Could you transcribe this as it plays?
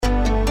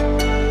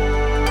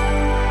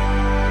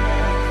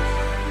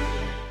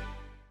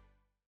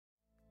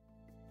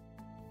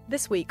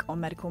This week on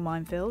Medical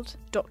Minefield,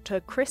 Dr.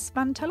 Chris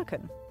van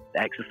Tulleken.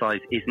 Exercise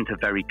isn't a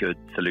very good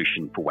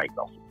solution for weight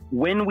loss.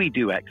 When we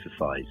do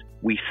exercise,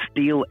 we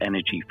steal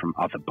energy from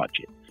other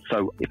budgets.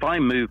 So if I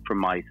move from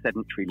my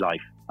sedentary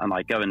life and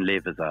I go and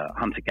live as a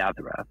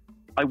hunter-gatherer,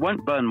 I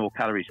won't burn more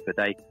calories per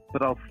day,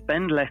 but I'll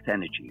spend less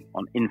energy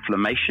on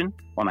inflammation,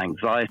 on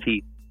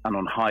anxiety, and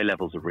on high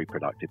levels of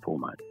reproductive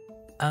hormone.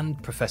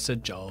 And Professor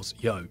Giles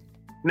Yeo.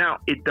 Now,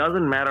 it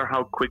doesn't matter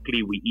how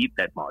quickly we eat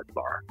that Mars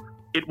bar.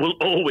 It will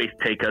always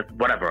take us,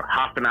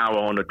 half an hour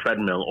on a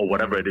treadmill or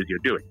whatever it is you're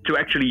doing to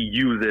actually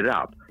use it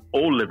up.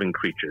 All living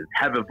creatures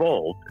have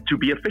evolved to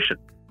be efficient.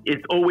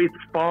 It's always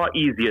far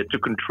easier to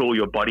control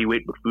your body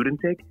weight with food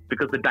intake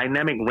because the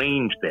dynamic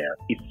range there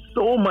is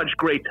so much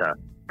greater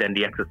than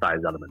the exercise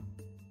element.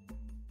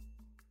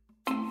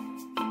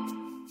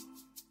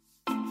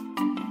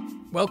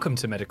 Welcome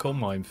to Medical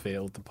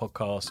Minefield, the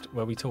podcast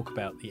where we talk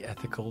about the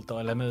ethical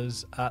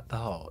dilemmas at the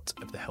heart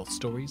of the health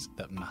stories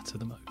that matter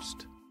the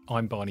most.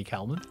 I'm Barney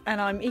Kalman.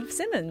 And I'm Eve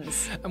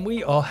Simmons. And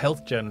we are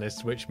health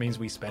journalists, which means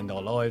we spend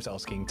our lives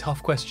asking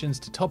tough questions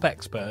to top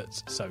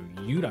experts so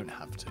you don't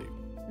have to.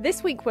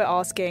 This week we're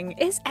asking,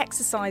 is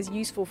exercise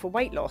useful for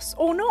weight loss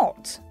or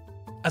not?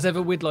 As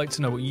ever, we'd like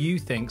to know what you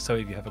think, so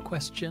if you have a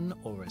question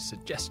or a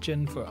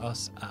suggestion for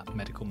us at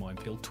Medical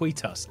Minefield,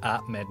 tweet us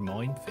at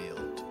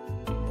MedMinefield.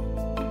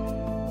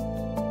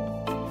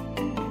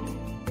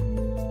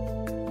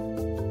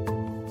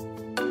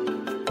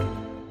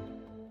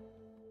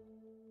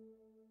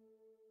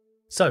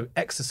 So,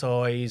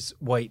 exercise,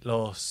 weight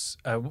loss,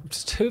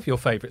 just two of your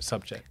favourite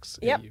subjects.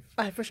 Yep, Eve.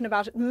 I've written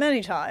about it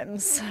many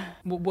times.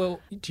 Well,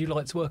 do you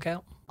like to work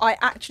out? I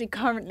actually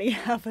currently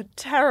have a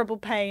terrible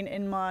pain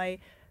in my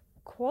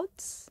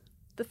quads,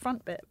 the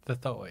front bit. The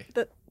thigh.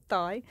 The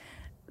thigh.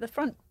 The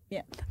front,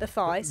 yeah, the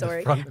thigh, sorry.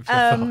 The front of your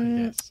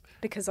thigh, yes.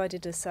 Because I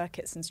did a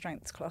circuits and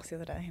strengths class the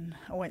other day and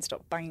I won't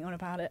stop banging on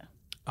about it.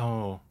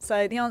 Oh.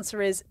 So the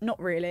answer is not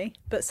really,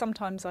 but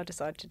sometimes I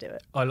decide to do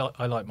it. I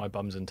like my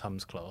bums and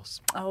tums class.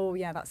 Oh,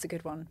 yeah, that's a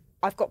good one.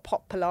 I've got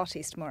Pop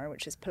Pilates tomorrow,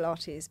 which is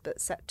Pilates, but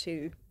set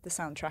to the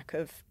soundtrack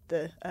of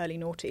the early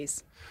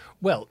noughties.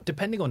 Well,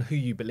 depending on who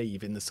you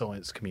believe in the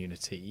science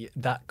community,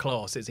 that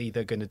class is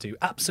either going to do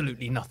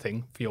absolutely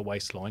nothing for your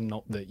waistline,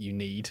 not that you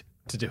need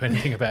to do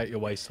anything about your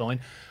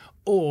waistline,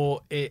 or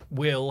it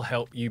will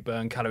help you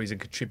burn calories and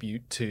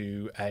contribute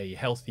to a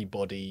healthy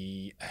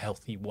body, a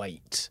healthy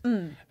weight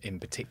in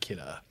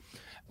particular.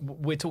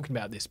 We're talking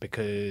about this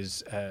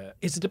because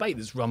it's a debate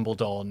that's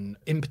rumbled on,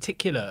 in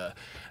particular,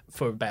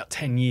 for about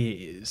 10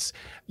 years.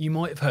 You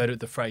might have heard of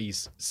the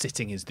phrase,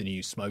 sitting is the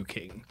new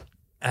smoking.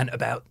 And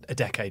about a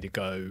decade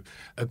ago,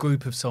 a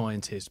group of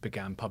scientists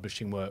began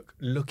publishing work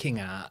looking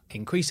at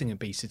increasing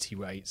obesity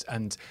rates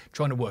and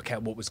trying to work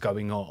out what was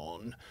going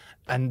on.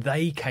 And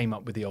they came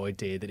up with the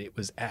idea that it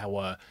was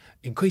our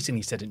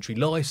increasingly sedentary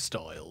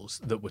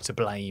lifestyles that were to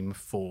blame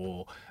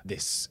for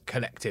this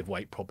collective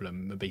weight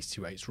problem,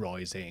 obesity rates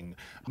rising.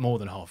 More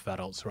than half of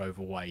adults are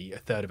overweight, a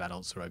third of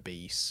adults are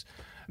obese.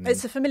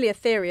 It's a familiar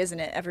theory, isn't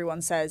it?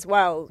 Everyone says,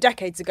 well,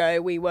 decades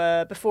ago,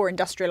 before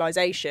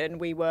industrialisation,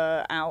 we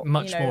were out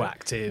more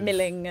active,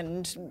 milling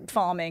and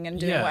farming and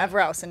doing whatever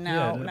else, and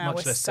now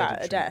we're sat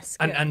at a desk.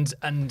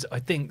 And I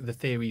think the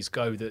theories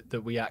go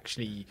that we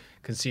actually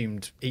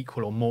consumed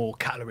equal or more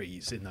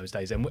calories in those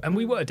days, and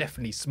we were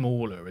definitely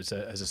smaller as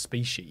a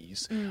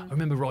species. I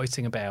remember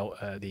writing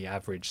about the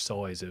average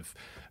size of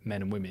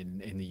men and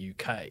women in the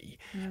UK.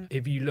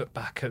 If you look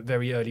back at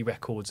very early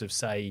records of,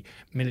 say,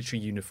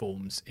 military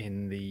uniforms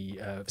in the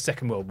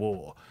Second World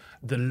War,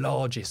 the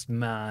largest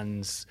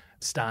man's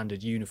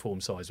standard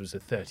uniform size was a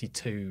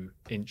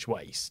 32-inch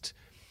waist.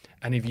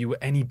 And if you were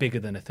any bigger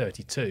than a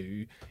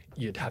 32,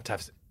 you'd have to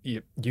have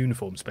your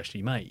uniform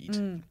specially made.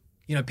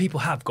 You know, people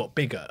have got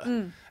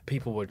bigger.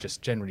 People were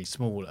just generally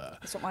smaller.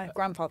 That's what my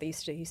grandfather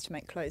used to do. He used to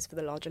make clothes for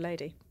the larger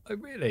lady. Oh,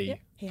 really? Yep.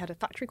 He had a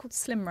factory called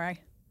Slim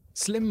Ray.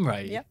 Slim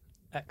Ray? Yep.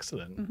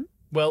 Excellent. Mm-hmm.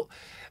 Well,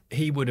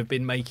 he would have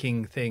been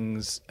making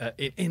things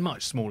in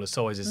much smaller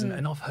sizes.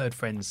 And I've heard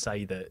friends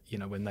say that, you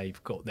know, when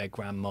they've got their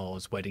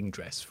grandma's wedding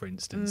dress, for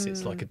instance,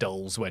 it's like a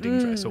doll's wedding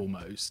dress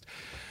almost.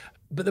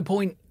 But the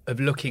point of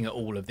looking at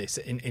all of this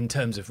in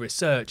terms of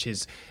research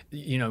is,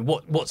 you know,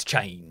 what's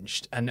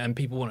changed, and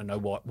people want to know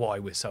why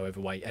we're so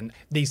overweight. And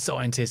these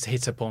scientists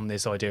hit upon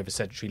this idea of a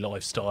sedentary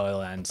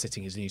lifestyle and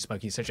sitting is the new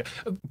smoking, etc.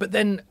 But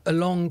then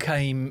along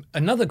came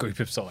another group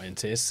of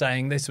scientists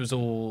saying this was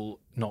all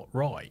not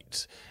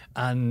right.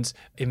 And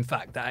in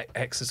fact, that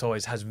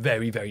exercise has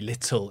very, very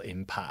little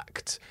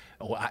impact,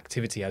 or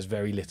activity has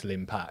very little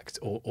impact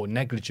or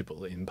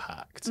negligible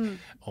impact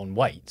on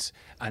weight.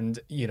 And,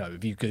 you know,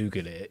 if you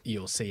Google it,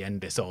 you'll see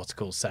endless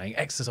articles saying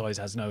exercise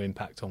has no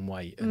impact on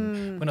weight.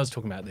 And when I was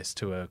talking about this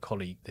to a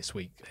colleague this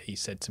week, he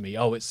said to me,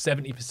 oh, it's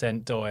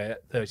 70%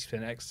 diet,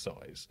 30%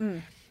 exercise.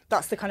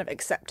 That's the kind of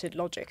accepted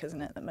logic,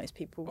 isn't it, that most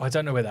people... I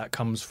don't know where that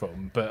comes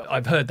from, but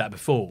I've heard that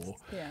before.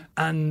 Yeah.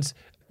 And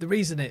the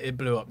reason it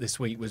blew up this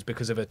week was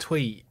because of a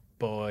tweet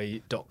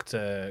by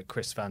Dr.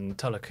 Chris van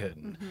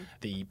Tulleken,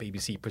 the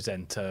BBC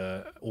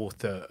presenter,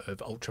 author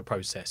of Ultra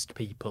Processed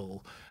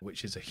People,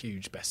 which is a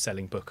huge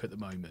best-selling book at the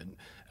moment,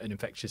 an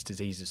infectious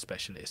diseases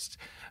specialist.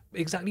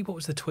 Exactly what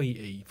was the tweet,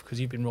 Eve?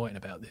 Because you've been writing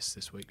about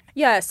this week.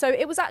 Yeah, so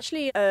it was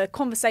actually a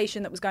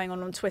conversation that was going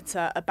on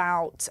Twitter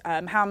about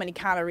how many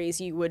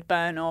calories you would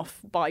burn off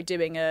by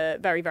doing a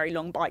very, very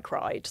long bike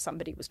ride.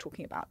 Somebody was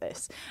talking about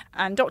this.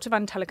 And Dr.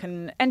 van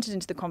Tulleken entered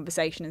into the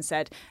conversation and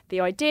said, the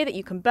idea that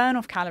you can burn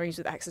off calories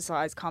with exercise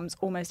comes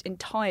almost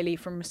entirely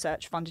from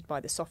research funded by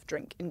the soft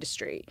drink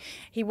industry.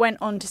 He went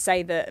on to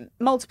say that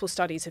multiple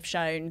studies have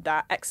shown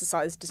that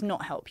exercise does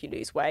not help you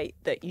lose weight,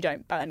 that you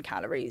don't burn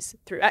calories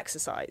through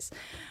exercise.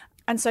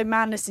 And so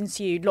madness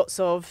ensued. Lots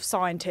of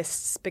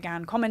scientists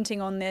began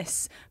commenting on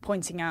this,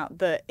 pointing out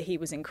that he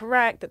was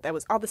incorrect, that there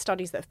was other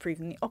studies that have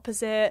proven the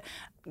opposite.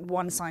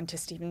 One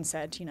scientist even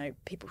said,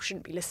 people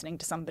shouldn't be listening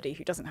to somebody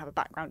who doesn't have a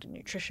background in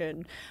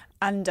nutrition.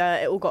 And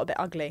it all got a bit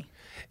ugly.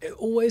 It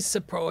always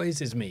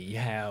surprises me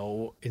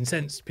how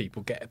incensed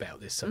people get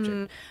about this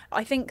subject.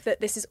 I think that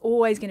this is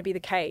always going to be the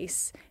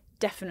case,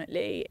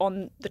 definitely,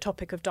 on the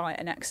topic of diet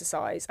and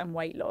exercise and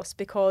weight loss,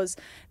 because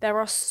there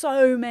are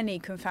so many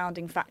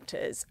confounding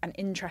factors and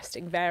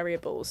interesting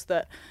variables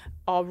that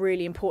are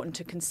really important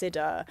to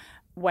consider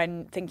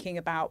when thinking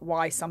about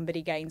why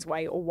somebody gains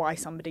weight or why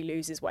somebody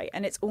loses weight.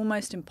 And it's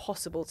almost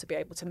impossible to be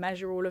able to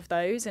measure all of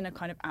those in a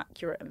kind of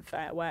accurate and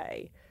fair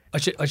way.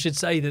 I should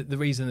say that the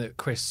reason that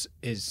Chris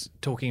is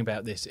talking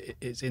about this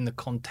is in the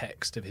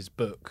context of his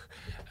book,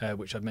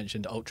 which I've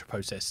mentioned, Ultra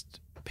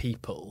Processed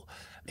People.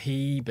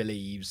 He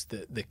believes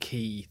that the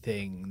key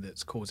thing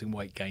that's causing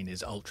weight gain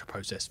is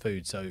ultra-processed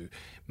food, so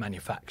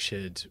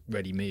manufactured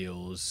ready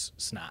meals,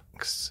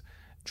 snacks,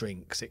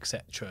 drinks,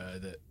 etc.,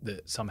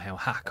 that somehow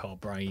hack our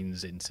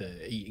brains into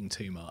eating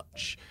too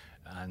much,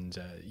 and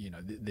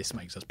this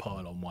makes us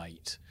pile on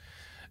weight.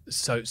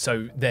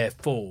 So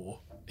therefore,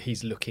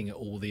 he's looking at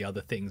all the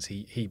other things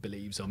he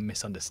believes are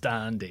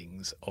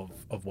misunderstandings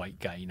of weight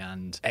gain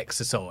and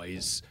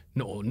exercise,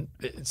 or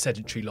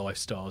sedentary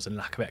lifestyles and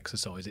lack of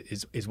exercise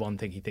is one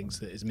thing he thinks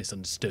that is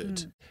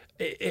misunderstood.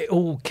 It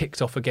all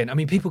kicked off again. I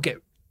mean, people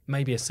get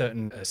maybe a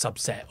certain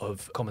subset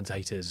of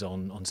commentators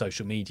on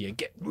social media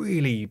get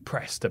really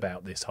pressed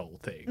about this whole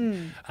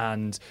thing.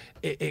 And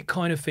it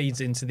kind of feeds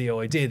into the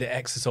idea that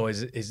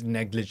exercise is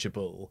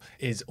negligible,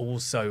 is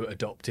also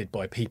adopted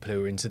by people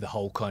who are into the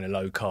whole kind of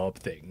low carb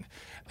thing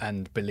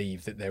and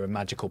believe that there are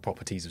magical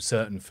properties of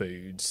certain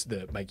foods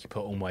that make you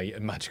put on weight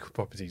and magical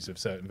properties of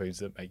certain foods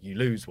that make you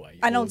lose weight.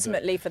 And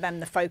ultimately for them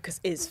the focus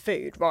is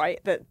food, right?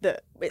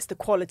 That it's the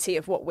quality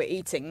of what we're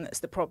eating that's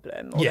the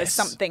problem. Or there's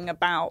something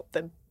about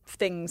the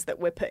things that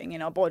we're putting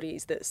in our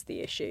bodies that's the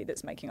issue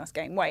that's making us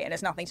gain weight, and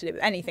it's nothing to do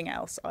with anything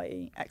else,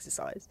 i.e.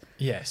 exercise.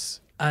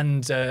 Yes.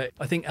 And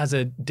I think as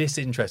a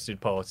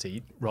disinterested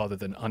party rather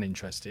than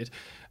uninterested,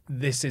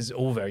 this is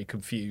all very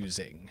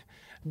confusing.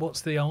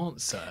 What's the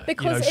answer?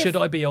 Because should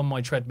I be on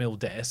my treadmill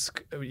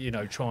desk,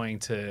 trying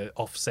to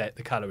offset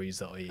the calories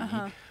that I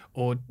eat?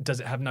 Or does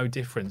it have no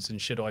difference,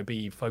 and should I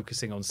be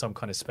focusing on some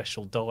kind of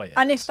special diet?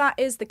 And if that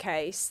is the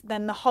case,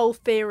 then the whole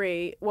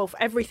theory, for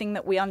everything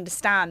that we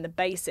understand, the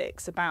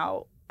basics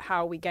about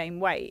how we gain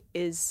weight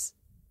is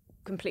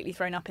completely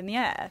thrown up in the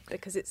air,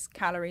 because it's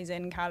calories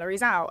in,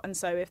 calories out. And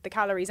so if the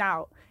calories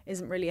out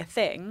isn't really a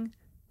thing,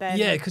 then...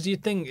 Yeah, because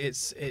you'd think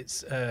it's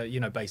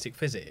basic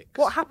physics.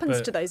 What happens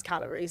to those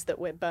calories that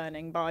we're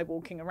burning by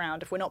walking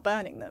around if we're not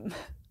burning them?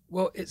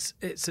 Well, it's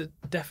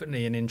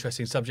definitely an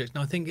interesting subject,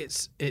 and I think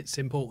it's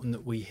important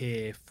that we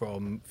hear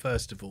from,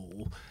 first of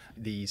all,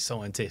 the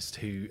scientist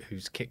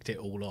who's kicked it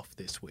all off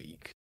this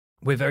week.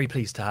 We're very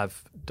pleased to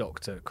have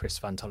Dr. Chris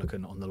van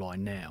Tulleken on the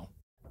line now.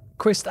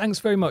 Chris, thanks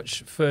very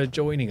much for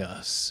joining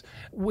us.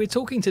 We're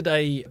talking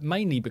today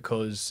mainly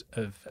because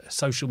of a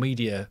social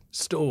media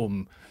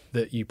storm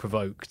that you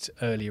provoked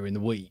earlier in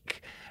the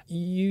week.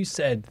 You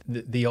said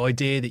that the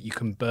idea that you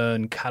can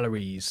burn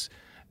calories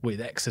with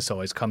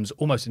exercise comes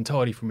almost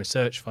entirely from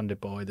research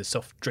funded by the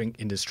soft drink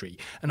industry.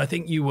 And I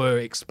think you were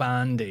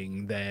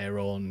expanding there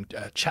on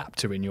a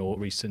chapter in your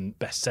recent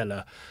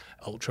bestseller,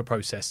 Ultra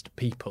Processed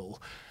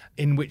People,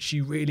 in which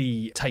you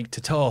really take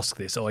to task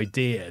this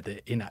idea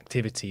that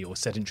inactivity or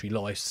sedentary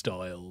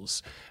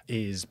lifestyles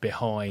is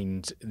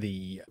behind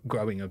the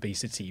growing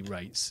obesity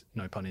rates,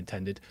 no pun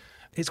intended.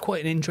 It's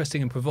quite an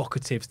interesting and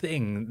provocative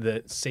thing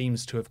that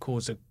seems to have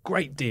caused a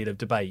great deal of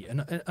debate.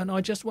 And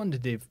I just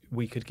wondered if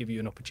we could give you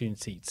an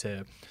opportunity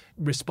to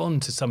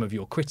respond to some of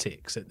your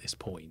critics at this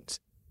point.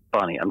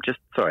 Barney, I'm just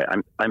sorry.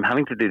 I'm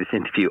having to do this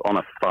interview on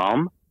a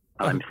farm,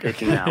 and I'm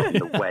sitting out in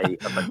the way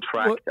of a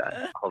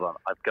tractor. Hold on,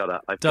 I've got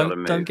to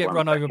move. Don't get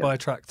run over by a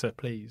tractor,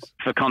 please.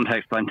 For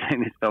context, I'm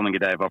doing this filming a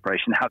day of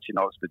operation out in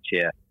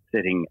Oxfordshire,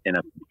 sitting in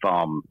a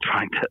farm,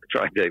 trying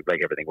to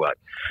make everything work.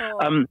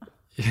 Oh.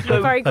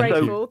 We're very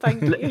grateful,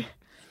 thank you.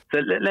 So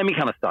let me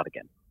kind of start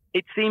again.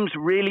 It seems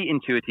really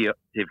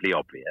intuitively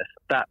obvious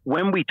that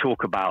when we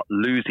talk about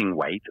losing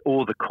weight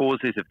or the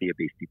causes of the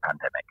obesity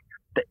pandemic,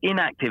 the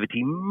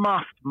inactivity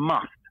must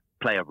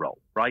play a role,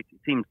 right? It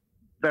seems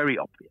very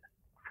obvious.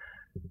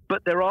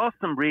 But there are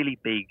some really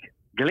big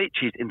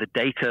glitches in the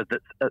data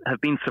that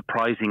have been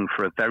surprising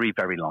for a very,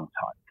 very long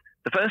time.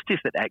 The first is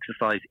that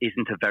exercise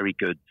isn't a very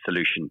good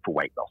solution for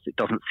weight loss. It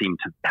doesn't seem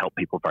to help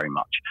people very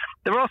much.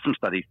 There are some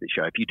studies that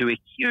show if you do a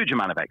huge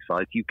amount of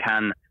exercise, you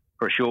can,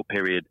 for a short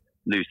period,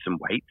 lose some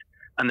weight.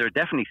 And there are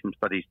definitely some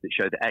studies that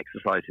show that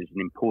exercise is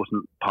an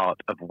important part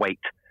of weight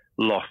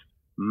loss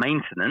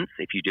maintenance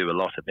if you do a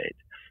lot of it.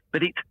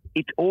 But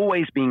it's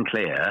always been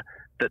clear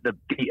that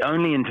the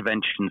only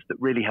interventions that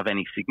really have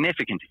any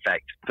significant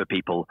effect for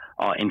people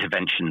are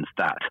interventions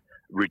that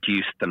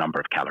reduce the number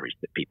of calories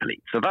that people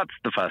eat. So that's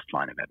the first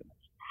line of evidence.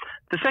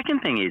 The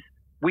second thing is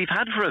we've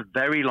had for a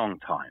very long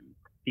time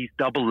these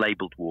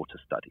double-labeled water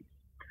studies.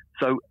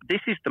 So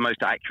this is the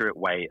most accurate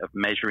way of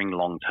measuring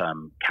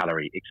long-term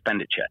calorie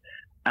expenditure.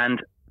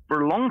 And for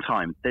a long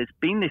time, there's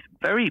been this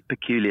very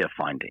peculiar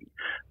finding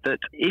that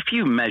if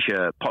you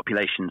measure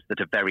populations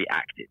that are very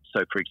active,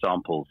 so for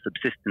example,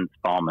 subsistence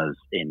farmers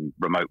in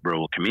remote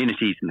rural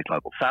communities in the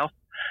global south,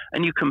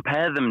 and you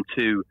compare them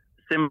to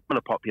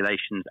similar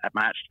populations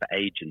matched for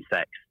age and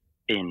sex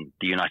in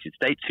the United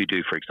States who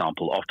do, for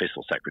example, office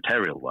or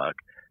secretarial work,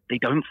 they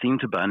don't seem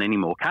to burn any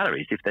more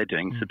calories if they're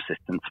doing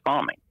subsistence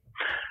farming.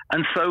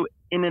 And so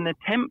in an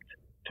attempt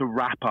to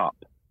wrap up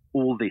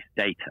all this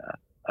data,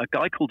 a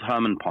guy called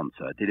Herman Ponce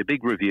did a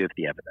big review of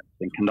the evidence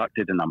and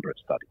conducted a number of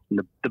studies. And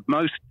the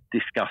most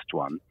discussed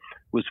one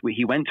was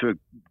he went to a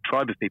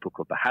tribe of people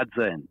called the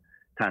Hadza in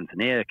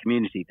Tanzania, a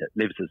community that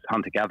lives as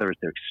hunter-gatherers.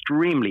 They're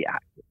extremely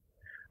active.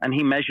 And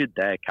he measured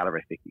their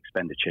calorific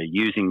expenditure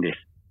using this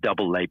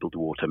double-labeled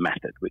water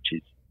method, which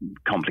is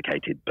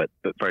complicated but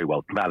very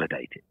well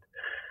validated.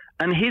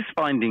 And his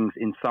findings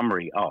in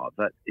summary are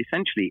that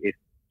essentially if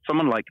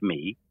someone like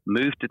me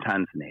moved to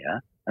Tanzania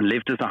and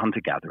lived as a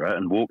hunter-gatherer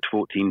and walked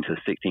 14 to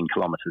 16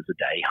 kilometers a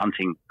day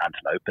hunting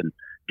antelope and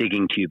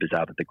digging tubers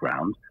out of the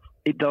ground,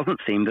 it doesn't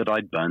seem that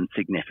I'd burn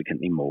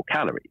significantly more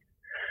calories.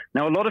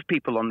 Now, a lot of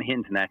people on the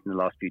internet in the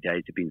last few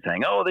days have been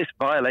saying, oh, this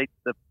violates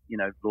the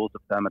laws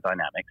of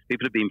thermodynamics.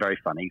 People have been very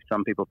funny.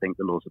 Some people think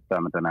the laws of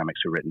thermodynamics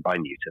were written by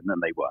Newton,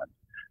 and they weren't.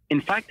 In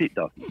fact, it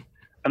doesn't.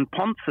 And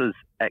Ponce's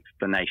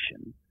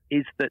explanation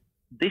is that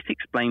this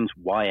explains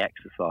why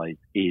exercise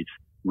is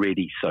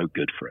really so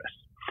good for us.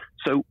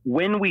 So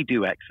when we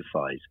do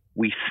exercise,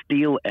 we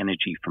steal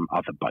energy from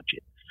other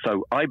budgets.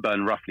 So I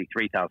burn roughly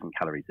 3,000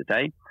 calories a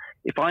day.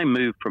 If I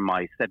move from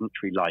my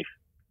sedentary life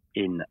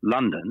in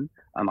London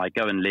and I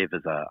go and live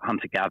as a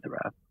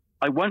hunter-gatherer,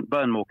 I won't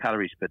burn more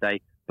calories per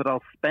day, but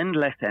I'll spend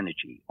less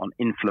energy on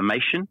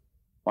inflammation,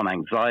 on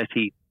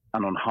anxiety,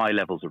 and on high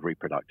levels of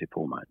reproductive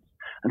hormones.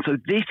 And so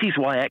this is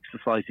why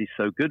exercise is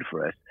so good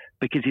for us,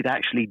 because it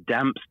actually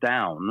damps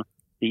down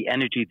the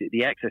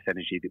excess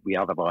energy that we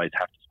otherwise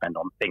have to spend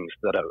on things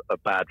that are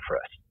bad for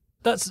us.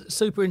 That's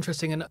super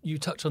interesting, and you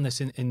touch on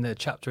this in the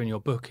chapter in your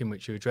book in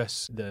which you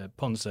address the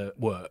Ponce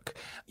work.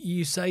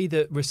 You say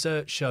that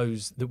research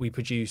shows that we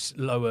produce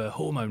lower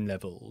hormone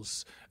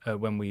levels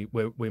when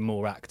we're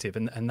more active,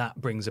 and that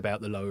brings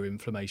about the lower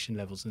inflammation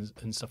levels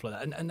and stuff like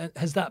that. And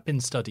has that been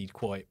studied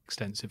quite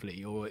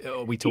extensively, or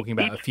are we talking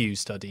about a few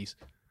studies?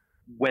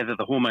 Whether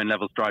the hormone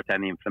levels drive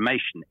down the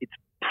inflammation, it's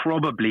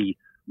probably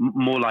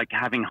more like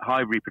having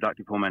high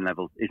reproductive hormone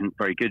levels isn't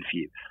very good for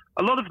you.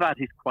 A lot of that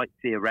is quite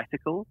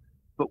theoretical.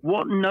 But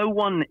what no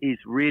one is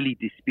really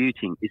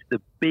disputing is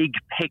the big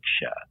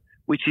picture,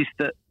 which is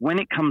that when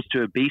it comes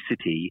to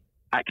obesity,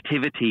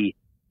 activity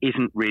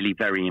isn't really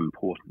very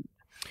important.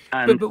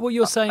 And but what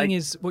you're saying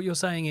is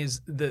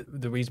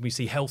that the reason we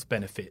see health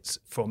benefits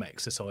from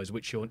exercise,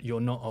 which you're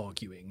not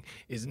arguing,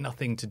 is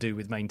nothing to do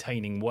with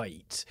maintaining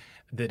weight,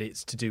 that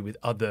it's to do with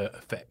other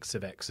effects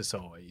of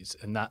exercise,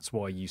 and that's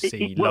why you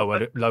see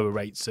lower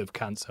rates of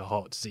cancer,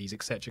 heart disease,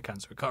 etc.,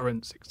 cancer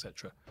recurrence,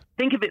 etc.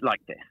 Think of it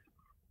like this.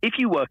 If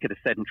you work at a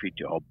sedentary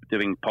job,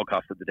 doing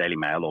podcasts at the Daily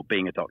Mail or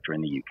being a doctor in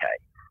the UK,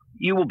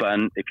 you will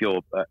burn, if you're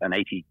an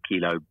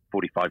 80-kilo,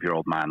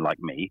 45-year-old man like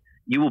me,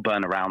 you will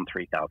burn around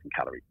 3,000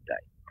 calories a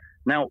day.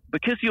 Now,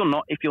 because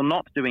if you're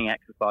not doing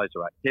exercise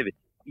or activity,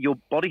 your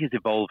body has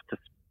evolved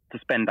to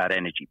spend that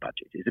energy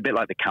budget. It's a bit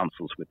like the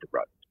councils with the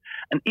road.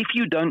 And if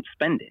you don't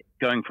spend it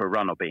going for a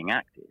run or being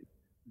active,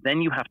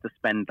 then you have to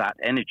spend that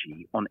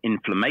energy on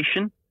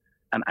inflammation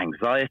and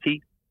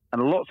anxiety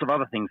and lots of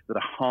other things that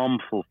are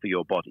harmful for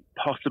your body,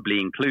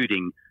 possibly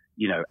including,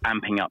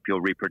 amping up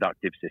your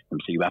reproductive system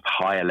so you have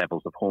higher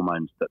levels of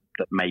hormones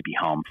that may be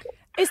harmful.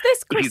 Is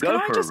this, Chris, can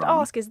I just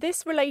ask, is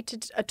this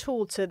related at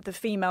all to the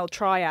female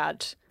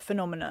triad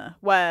phenomena,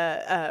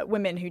 where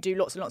women who do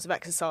lots and lots of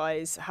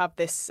exercise have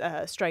this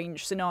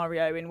strange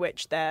scenario in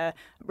which their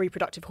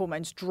reproductive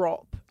hormones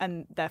drop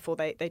and therefore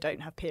they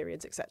don't have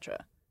periods,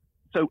 etc.?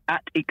 So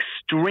at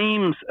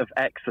extremes of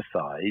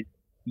exercise,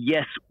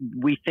 yes,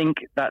 we think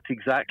that's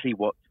exactly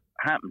what's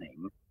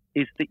happening,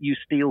 is that you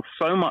steal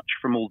so much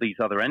from all these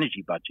other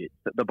energy budgets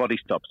that the body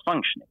stops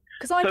functioning.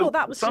 Because I thought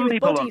that was to do with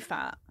body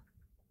fat.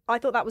 I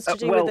thought that was to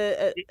do with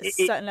a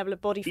certain level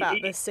of body fat,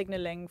 the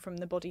signalling from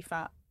the body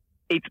fat.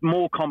 It's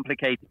more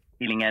complicated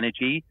stealing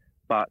energy,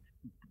 but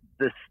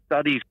the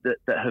studies that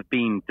have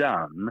been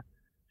done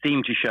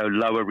seem to show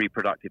lower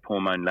reproductive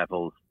hormone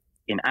levels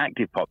in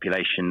active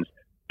populations.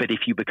 But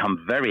if you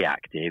become very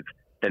active,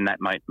 then that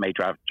may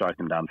drive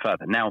them down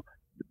further. Now,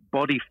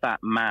 body fat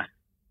mass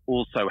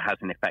also has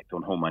an effect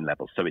on hormone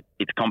levels. So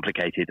it's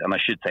complicated. And I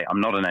should say, I'm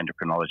not an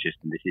endocrinologist,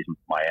 and this isn't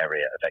my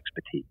area of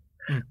expertise.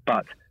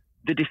 But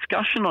the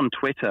discussion on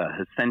Twitter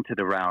has centered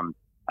around,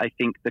 I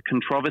think, the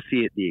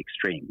controversy at the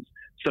extremes.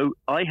 So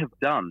I have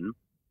done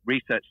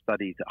research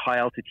studies at high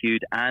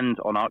altitude and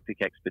on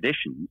Arctic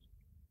expeditions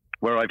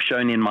where I've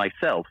shown in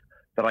myself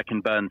that I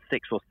can burn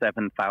 6,000 or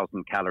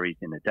 7,000 calories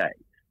in a day.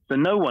 So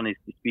no one is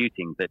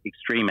disputing that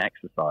extreme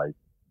exercise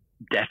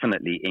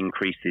definitely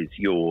increases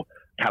your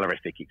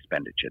calorific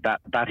expenditure.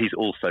 That is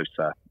also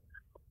certain.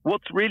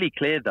 What's really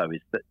clear, though,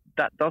 is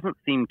that doesn't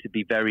seem to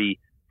be very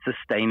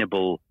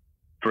sustainable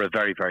for a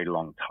very, very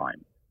long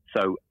time.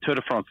 So Tour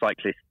de France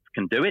cyclists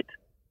can do it,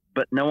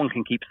 but no one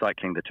can keep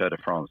cycling the Tour de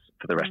France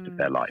for the rest of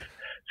their life.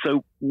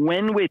 So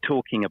when we're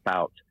talking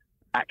about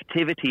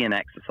activity and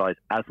exercise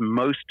as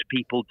most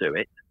people do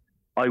it,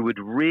 I would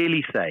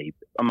really say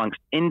amongst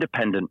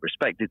independent,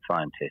 respected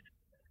scientists,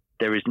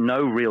 there is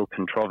no real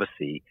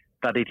controversy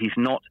that it is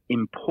not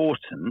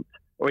important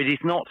or it is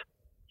not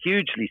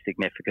hugely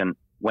significant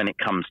when it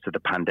comes to the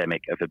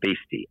pandemic of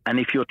obesity. And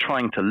if you're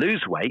trying to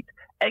lose weight,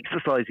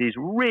 exercise is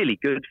really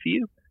good for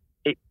you.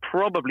 It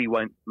probably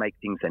won't make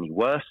things any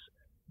worse,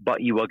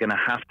 but you are going to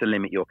have to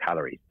limit your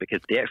calories because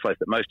the exercise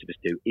that most of us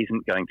do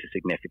isn't going to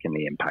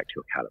significantly impact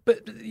your calories.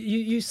 But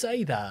you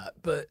say that,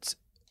 but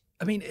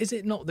I mean, is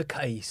it not the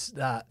case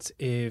that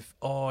if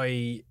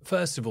I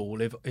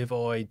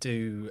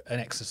do an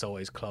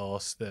exercise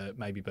class that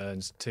maybe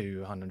burns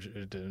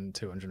 200 and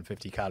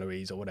 250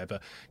 calories or whatever,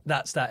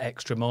 that's that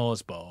extra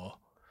Mars bar,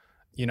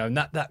 you know, and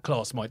that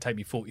class might take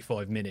me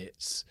 45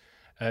 minutes.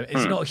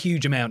 It's not a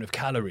huge amount of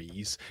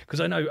calories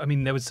because I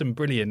mean, there was some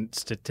brilliant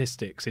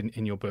statistics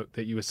in your book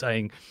that you were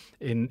saying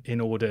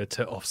in order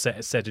to offset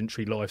a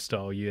sedentary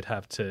lifestyle, you'd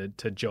have to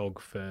jog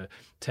for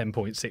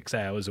 10.6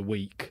 hours a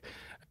week.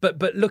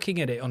 But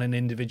looking at it on an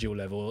individual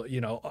level, you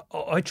know,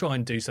 I try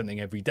and do something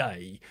every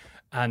day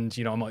and,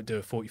 you know, I might do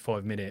a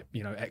 45-minute,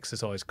 you know,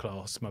 exercise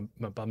class,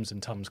 my bums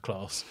and tums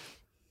class.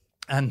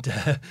 And,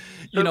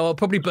 you know, I'll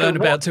probably burn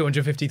about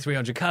 250,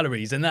 300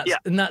 calories. And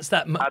that's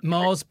that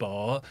Mars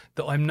bar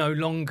that I'm no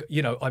longer,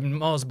 you know, I'm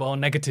Mars bar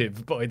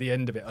negative by the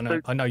end of it.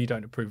 I know you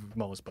don't approve of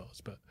Mars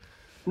bars, but...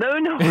 No,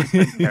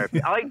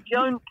 I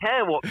don't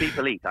care what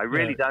people eat. I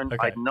really don't.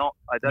 Okay. I don't no,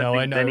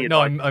 think I know. any No,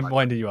 I'm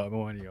winding you up.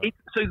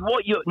 So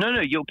what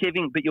you're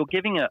giving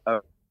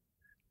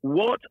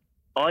what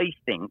I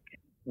think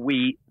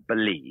we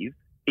believe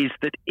is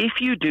that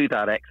if you do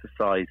that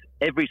exercise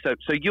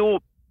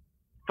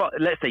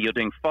let's say you're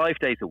doing 5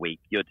 days a week,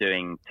 you're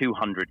doing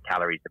 200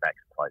 calories of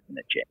exercise in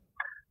the gym.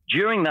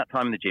 During that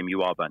time in the gym,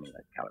 you are burning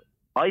those calories.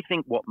 I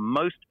think what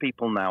most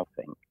people now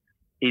think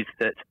is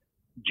that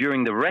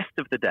during the rest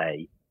of the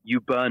day,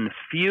 you burn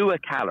fewer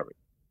calories.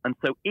 And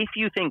so if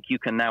you think you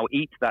can now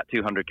eat that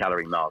 200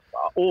 calorie Mars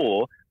bar,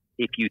 or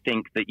if you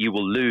think that you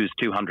will lose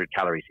 200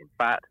 calories in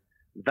fat,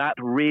 that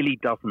really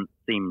doesn't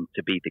seem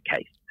to be the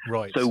case.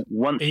 Right. So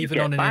once even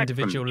on an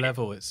individual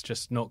level, it's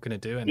just not going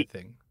to do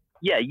anything.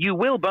 Yeah, you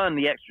will burn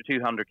the extra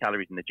 200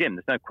 calories in the gym.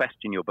 There's no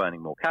question you're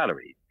burning more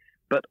calories.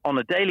 But on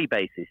a daily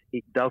basis,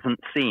 it doesn't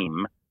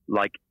seem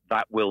like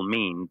that will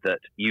mean that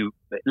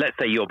let's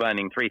say you're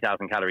burning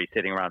 3,000 calories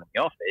sitting around in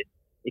the office.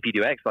 If you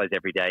do exercise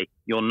every day,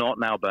 you're not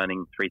now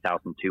burning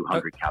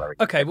 3,200 calories.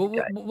 Okay, well,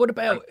 what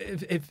about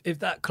if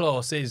that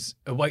class is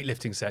a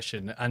weightlifting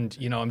session and,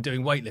 you know, I'm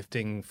doing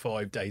weightlifting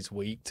 5 days a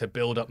week to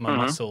build up my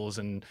muscles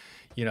and,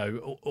 you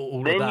know, all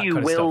of that kind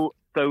of stuff?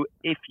 So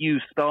if you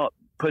start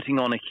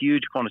putting on a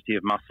huge quantity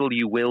of muscle,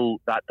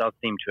 that does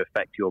seem to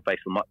affect your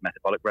basal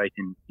metabolic rate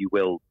and you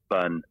will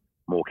burn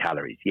more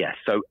calories, yes.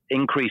 So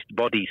increased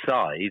body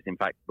size, in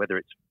fact, whether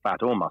it's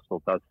fat or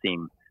muscle, does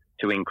seem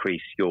to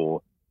increase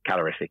your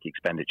calorific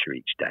expenditure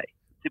each day.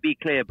 To be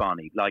clear,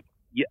 Barney, I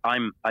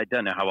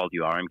don't know how old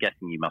you are. I'm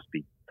guessing you must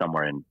be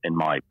somewhere in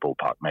my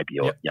ballpark. Maybe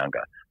you're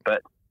younger.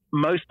 But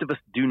most of us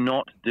do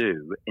not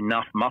do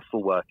enough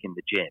muscle work in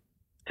the gym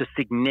to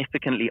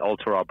significantly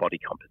alter our body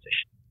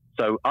composition.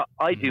 So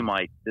I do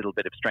my little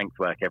bit of strength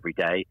work every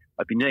day.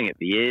 I've been doing it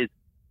for years.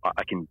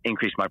 I can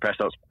increase my press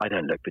ups. I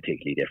don't look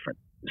particularly different.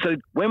 So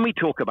when we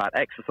talk about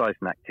exercise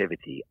and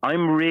activity,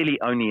 I'm really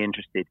only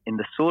interested in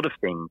the sort of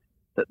things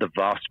that the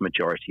vast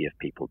majority of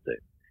people do.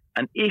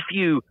 And if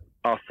you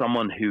are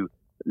someone who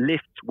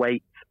lifts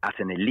weights at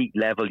an elite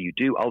level, you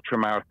do ultra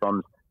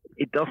marathons,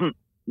 it doesn't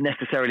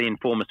necessarily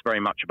inform us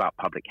very much about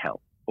public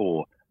health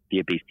or the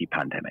obesity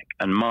pandemic.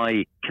 And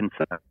my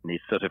concern is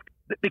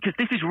because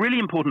this is really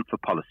important for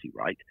policy,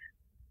 right?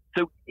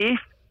 So if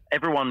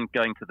everyone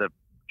going to the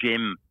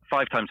gym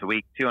 5 times a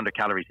week, 200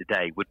 calories a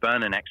day, would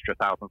burn an extra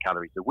 1,000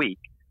 calories a week,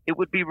 it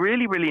would be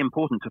really, really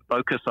important to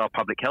focus our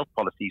public health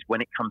policies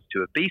when it comes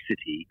to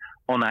obesity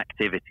on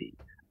activity.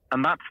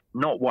 And that's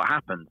not what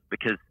happens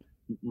because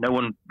no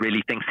one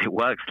really thinks it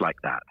works like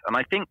that. And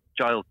I think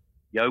Giles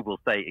Yeo will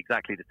say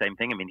exactly the same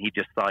thing. I mean, he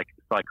just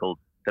cycled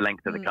the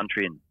length of the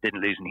country and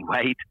didn't lose any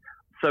weight.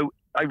 So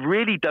I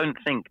really don't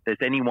think there's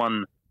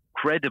anyone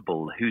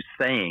credible who's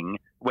saying,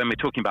 when we're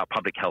talking about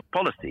public health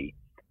policy,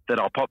 that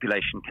our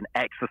population can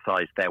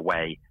exercise their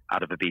way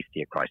out of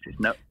obesity crisis.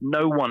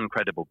 No one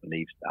credible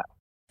believes that.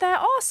 There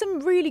are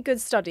some really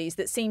good studies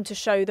that seem to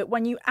show that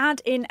when you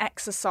add in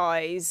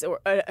exercise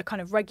or a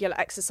kind of regular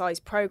exercise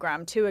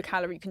program to a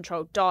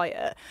calorie-controlled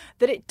diet,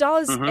 that it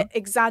does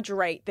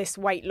exaggerate this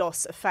weight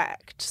loss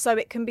effect. So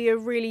it can be a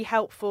really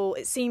helpful,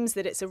 it seems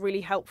that it's a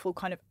really helpful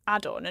kind of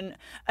add-on.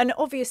 And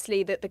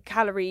obviously that the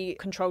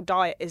calorie-controlled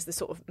diet is the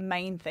sort of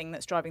main thing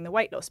that's driving the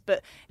weight loss.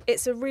 But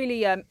it's a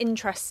really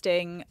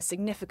interesting,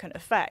 significant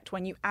effect.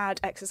 When you add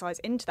exercise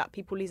into that,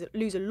 people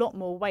lose a lot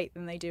more weight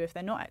than they do if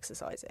they're not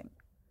exercising.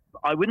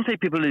 I wouldn't say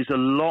people lose a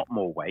lot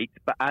more weight,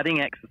 but adding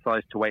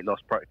exercise to weight loss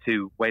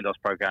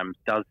programs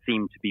does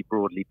seem to be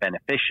broadly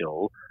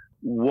beneficial.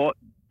 What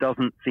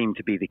doesn't seem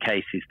to be the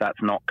case is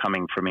that's not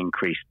coming from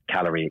increased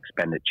calorie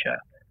expenditure.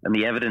 And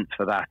the evidence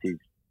for that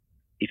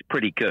is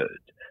pretty good.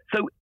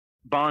 So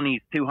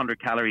Barney's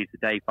 200 calories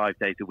a day, 5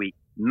 days a week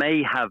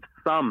may have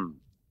some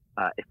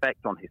effect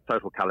on his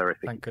total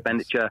calorific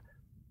expenditure,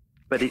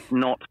 but it's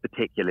not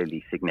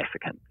particularly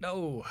significant.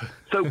 No.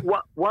 So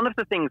one of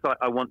the things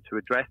I want to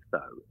address, though,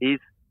 is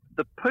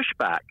the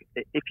pushback.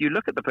 If you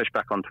look at the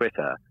pushback on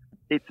Twitter,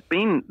 it's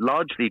been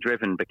largely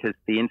driven because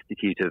the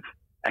Institute of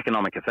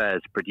Economic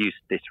Affairs produced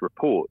this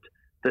report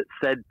that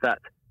said that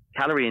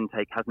calorie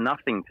intake has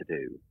nothing to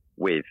do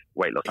with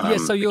weight loss. Yeah,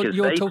 so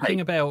you're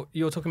talking about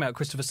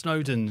Christopher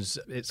Snowden's,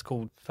 it's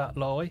called Fat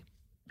Lie?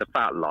 The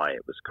Fat Lie,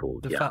 it was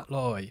called, The Fat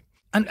Lie.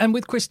 And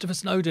with Christopher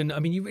Snowden, I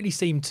mean, you really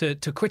seem to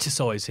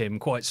criticise him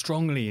quite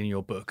strongly in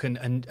your book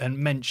and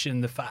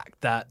mention the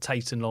fact that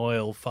Tate and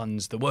Lyle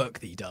funds the work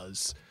that he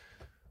does.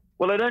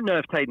 Well, I don't know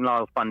if Tate and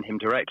Lyle fund him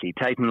directly.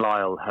 Tate and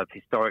Lyle have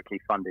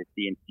historically funded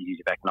the Institute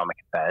of Economic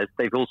Affairs.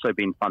 They've also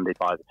been funded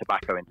by the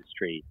tobacco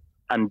industry,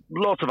 and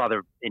lots of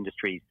other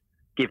industries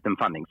give them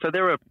funding. So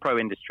they're a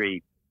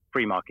pro-industry,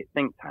 free market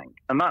think tank,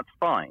 and that's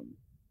fine.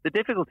 The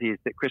difficulty is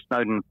that Chris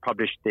Snowden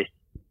published this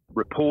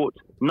report,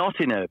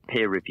 not in a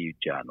peer-reviewed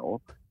journal,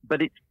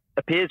 but it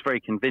appears very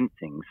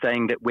convincing,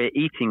 saying that we're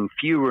eating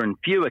fewer and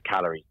fewer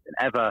calories than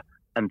ever,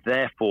 and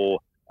therefore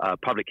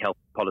public health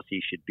policy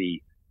should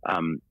be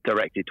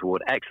directed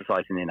toward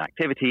exercise and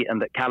inactivity,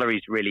 and that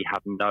calories really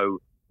have no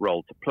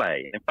role to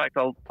play. In fact,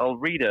 I'll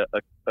read a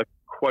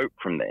quote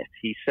from this.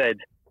 He said,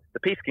 the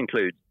piece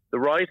concludes, the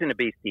rise in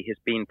obesity has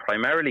been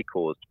primarily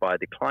caused by a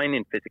decline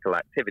in physical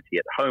activity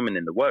at home and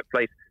in the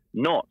workplace,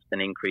 not an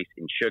increase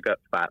in sugar,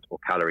 fat, or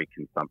calorie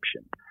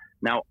consumption.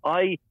 Now,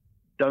 I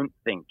don't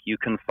think you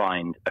can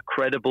find a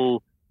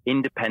credible,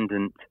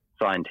 independent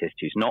scientist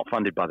who's not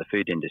funded by the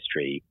food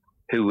industry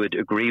who would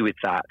agree with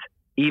that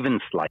even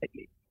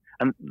slightly.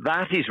 And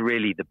that is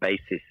really the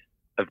basis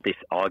of this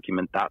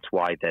argument. That's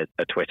why there's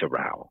a Twitter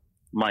row.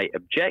 My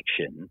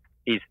objection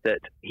is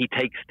that he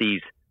takes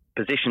these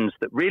positions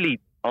that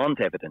really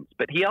aren't evidence,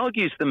 but he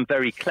argues them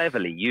very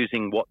cleverly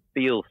using what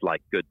feels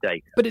like good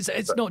data. But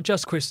it's not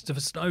just Christopher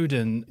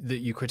Snowden that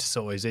you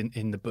criticise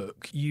in the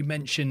book. You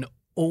mention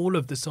all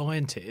of the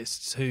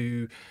scientists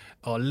who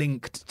are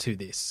linked to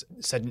this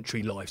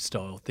sedentary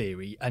lifestyle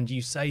theory, and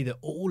you say that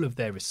all of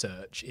their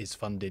research is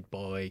funded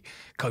by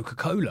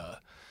Coca-Cola,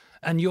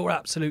 and you're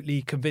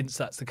absolutely convinced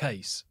that's the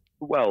case.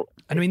 Well,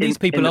 and I mean, these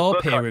people are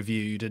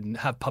peer-reviewed and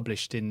have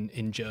published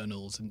in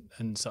journals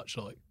and such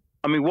like.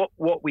 I mean,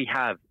 what we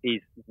have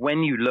is when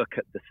you look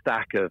at the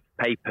stack of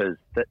papers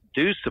that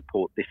do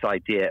support this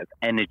idea of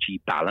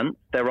energy balance,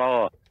 there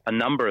are a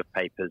number of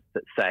papers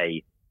that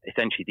say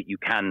essentially that you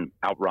can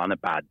outrun a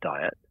bad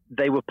diet.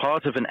 They were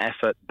part of an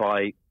effort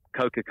by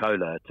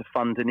Coca-Cola to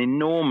fund an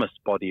enormous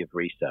body of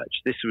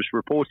research. This was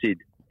reported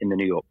in the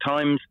New York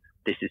Times.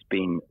 This has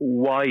been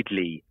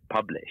widely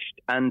published.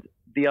 And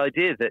the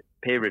idea that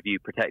peer review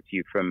protects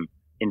you from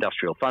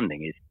industrial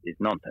funding is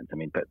nonsense. I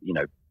mean, but, you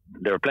know,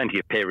 there are plenty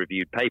of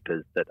peer-reviewed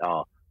papers that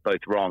are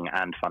both wrong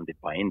and funded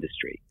by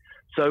industry.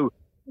 So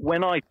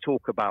when I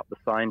talk about the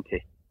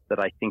scientists that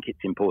I think it's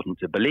important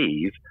to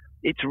believe,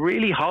 it's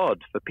really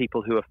hard for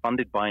people who are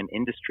funded by an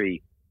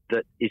industry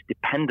that is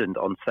dependent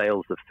on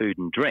sales of food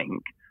and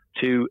drink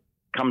to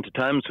come to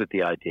terms with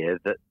the idea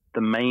that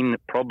the main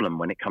problem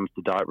when it comes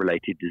to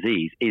diet-related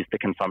disease is the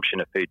consumption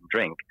of food and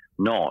drink,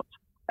 not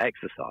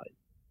exercise.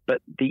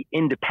 But the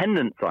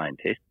independent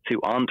scientists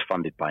who aren't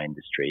funded by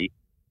industry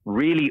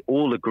really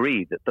all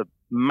agree that the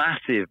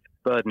massive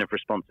burden of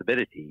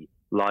responsibility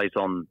lies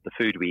on the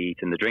food we eat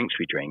and the drinks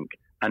we drink,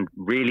 and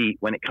really,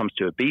 when it comes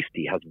to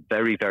obesity, has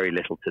very, very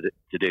little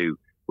to do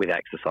with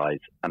exercise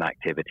and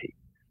activity.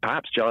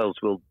 Perhaps Giles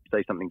will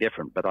say something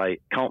different, but I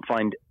can't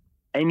find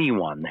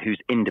anyone who's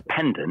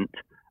independent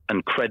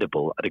and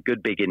credible at a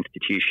good big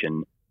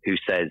institution who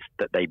says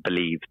that they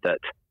believe that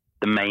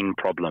the main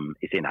problem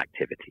is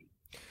inactivity.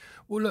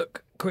 Well,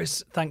 look,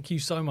 Chris, thank you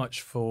so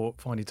much for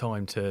finding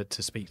time to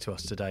speak to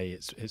us today.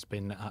 It's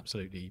been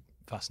absolutely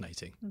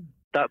fascinating.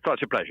 That's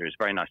such a pleasure. It's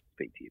very nice to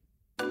speak to you.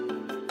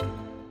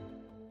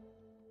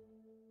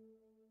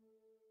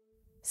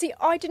 See,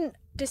 I didn't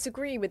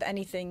disagree with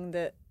anything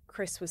that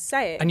Chris was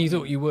saying. And you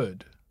thought you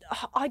would?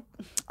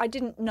 I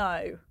didn't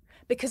know,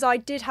 because I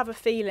did have a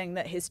feeling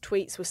that his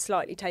tweets were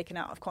slightly taken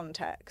out of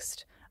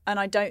context. And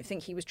I don't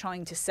think he was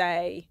trying to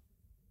say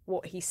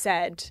what he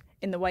said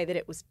in the way that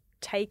it was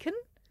taken.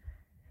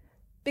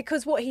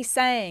 Because what he's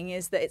saying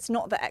is that it's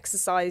not that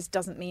exercise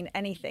doesn't mean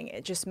anything.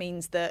 It just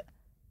means that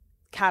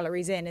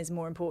calories in is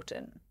more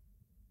important.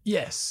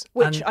 Yes.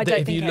 Which and I don't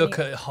if think you look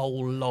at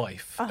whole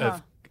life Uh-huh.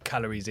 of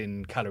calories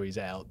in, calories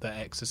out, that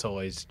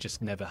exercise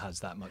just never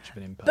has that much of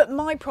an impact. But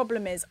my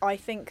problem is, I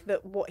think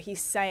that what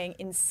he's saying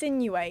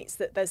insinuates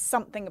that there's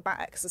something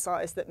about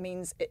exercise that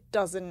means it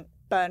doesn't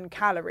burn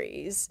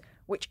calories,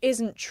 which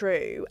isn't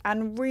true.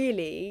 And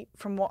really,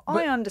 from what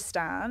I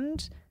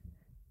understand,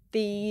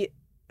 the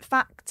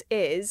fact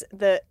is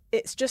that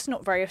it's just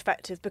not very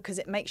effective because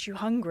it makes you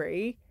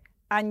hungry,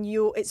 and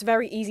it's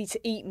very easy to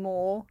eat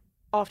more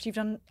after you've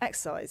done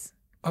exercise.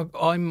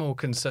 I'm more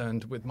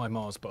concerned with my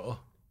Mars bar.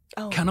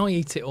 Oh. Can I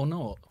eat it or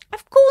not?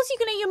 Of course you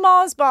can eat your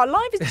Mars bar.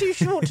 Life is too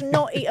short to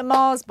not eat a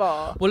Mars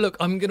bar. Well, look,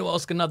 I'm going to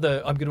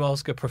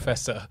ask a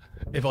professor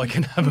if I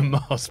can have a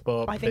Mars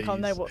bar, I think I'll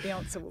know please. what the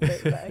answer will be,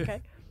 but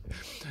okay.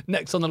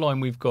 Next on the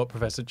line, we've got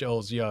Professor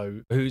Giles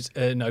Yeo, who's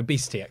an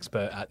obesity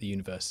expert at the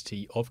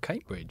University of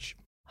Cambridge.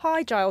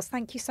 Hi, Giles.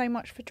 Thank you so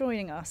much for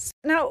joining us.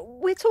 Now,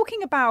 we're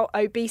talking about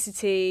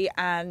obesity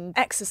and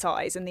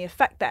exercise and the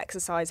effect that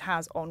exercise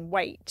has on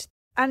weight.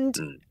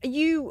 And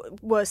you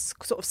were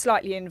sort of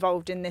slightly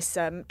involved in this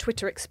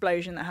Twitter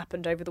explosion that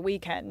happened over the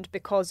weekend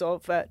because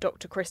of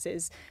Dr.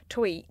 Chris's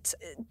tweet.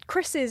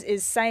 Chris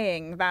is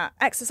saying that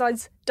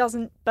exercise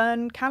doesn't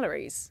burn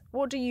calories.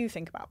 What do you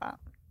think about that?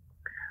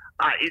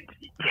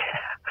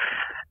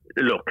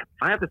 Look,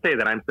 I have to say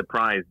that I'm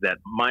surprised that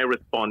my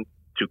response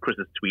to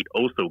Chris's tweet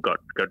also got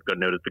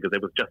noticed, because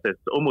it was just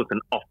almost an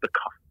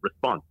off-the-cuff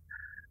response.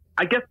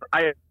 I guess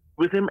I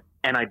with him,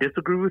 and I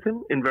disagree with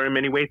him in very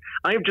many ways.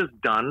 I have just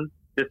done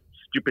this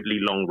stupidly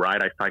long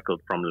ride. I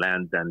cycled from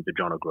Lands and to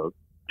John O'Groats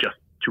just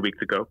 2 weeks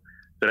ago.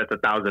 So that's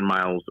 1,000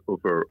 miles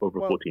over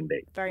 14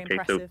 days. Very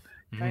impressive.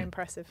 Very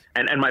impressive.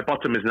 And my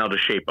bottom is now the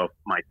shape of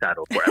my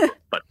saddle forever,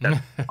 but that's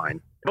fine.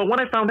 But what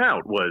I found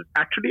out was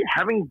actually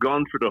having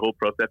gone through the whole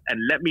process, and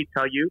let me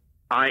tell you,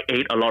 I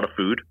ate a lot of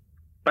food,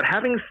 but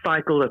having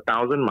cycled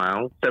 1,000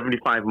 miles,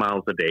 75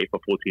 miles a day for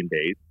 14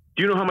 days,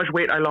 do you know how much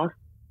weight I lost?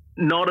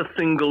 Not a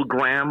single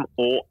gram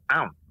or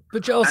ounce.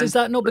 But Giles, is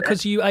that not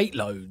because you ate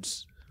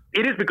loads?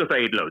 It is because I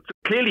ate loads.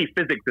 Clearly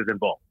physics is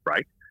involved,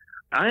 right?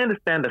 I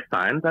understand the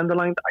science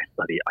underlined.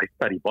 I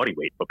study body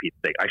weight, for Pete's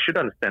sake. I should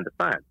understand the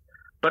science.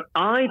 But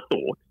I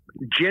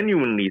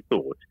genuinely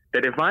thought,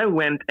 that if I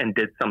went and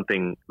did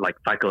something like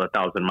cycle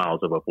 1,000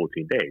 miles over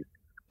 14 days,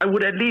 I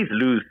would at least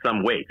lose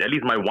some weight. At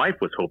least my wife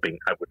was hoping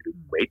I would lose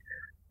weight.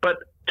 But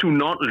to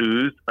not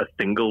lose a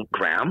single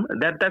gram,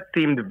 that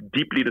seemed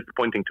deeply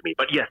disappointing to me.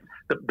 But yes,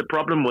 the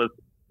problem was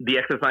the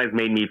exercise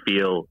made me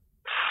feel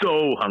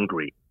so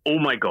hungry. Oh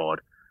my God.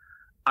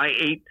 I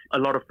ate a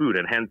lot of food,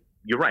 and hence,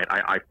 you're right,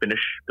 I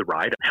finished the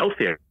ride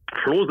healthier,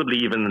 plausibly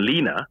even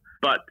leaner,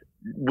 but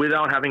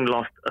without having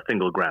lost a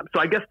single gram.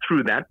 So I guess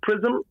through that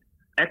prism,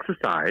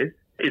 exercise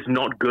is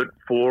not good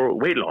for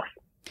weight loss.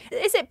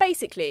 Is it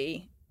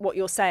basically what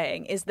you're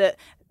saying is that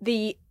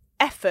the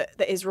effort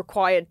that is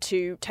required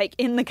to take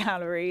in the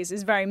calories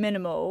is very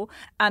minimal,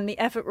 and the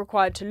effort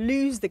required to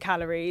lose the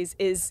calories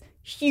is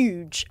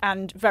huge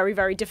and very,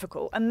 very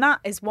difficult, and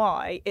that is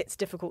why it's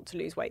difficult to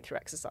lose weight through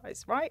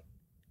exercise, right?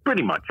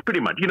 Pretty much.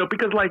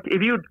 Because like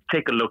if you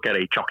take a look at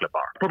a chocolate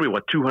bar, probably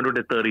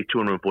 230,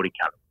 240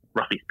 calories,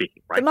 roughly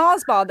speaking, right? The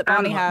Mars bar that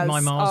Brownie has. My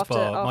Mars after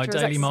bar, my his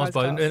daily Mars exercise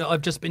bar. class. And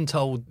I've just been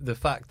told the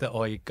fact that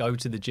I go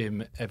to the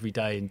gym every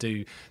day and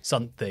do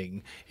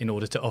something in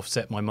order to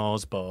offset my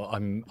Mars bar,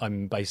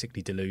 I'm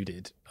basically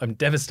deluded. I'm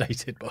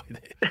devastated by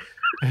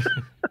this.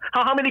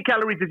 How many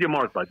calories is your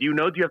Mars bar? Do you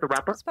know? Do you have the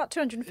wrapper? It's about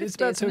 250. It's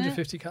about isn't it?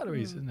 250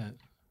 calories, isn't it?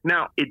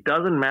 Now, it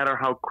doesn't matter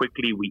how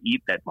quickly we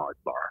eat that Mars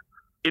bar.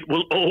 It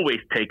will always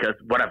take us,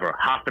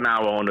 half an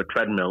hour on a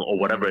treadmill or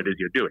whatever it is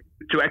you're doing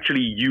to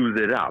actually use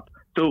it up.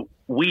 So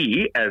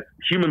we, as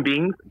human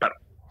beings, but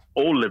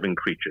all living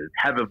creatures,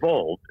 have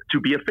evolved to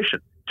be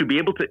efficient, to be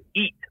able to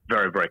eat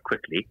very, very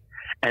quickly,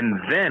 and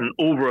then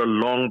over a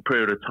long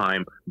period of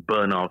time,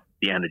 burn off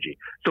the energy.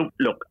 So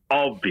look,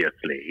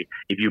 obviously,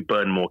 if you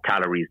burn more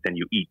calories than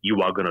you eat, you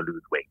are going to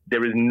lose weight.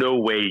 There is no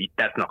way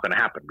that's not going to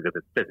happen because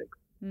it's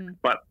physics.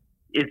 But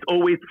it's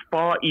always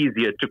far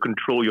easier to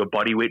control your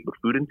body weight with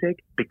food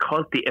intake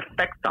because the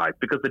effect size,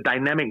 because the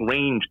dynamic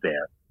range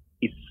there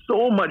is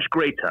so much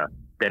greater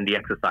than the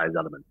exercise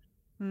element.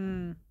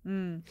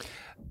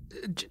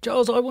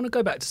 Giles, I want to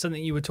go back to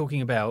something you were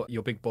talking about,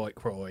 your big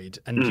bike ride,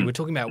 and you were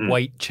talking about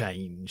weight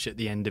change at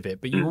the end of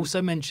it, but you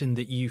also mentioned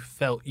that you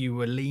felt you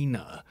were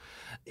leaner.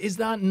 Is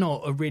that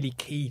not a really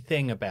key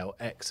thing about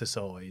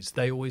exercise?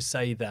 They always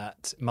say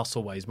that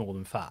muscle weighs more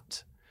than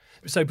fat.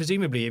 So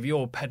presumably if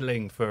you're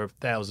pedaling for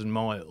 1,000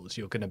 miles,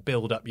 you're going to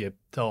build up your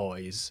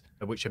thighs,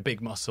 which are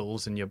big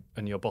muscles, and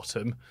your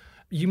bottom.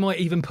 You might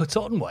even put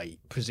on weight,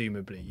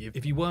 presumably.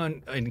 If you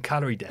weren't in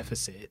calorie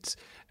deficit,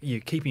 you're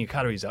keeping your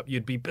calories up,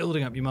 you'd be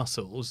building up your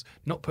muscles,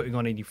 not putting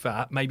on any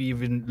fat, maybe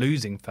even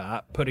losing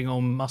fat, putting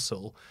on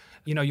muscle.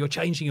 You're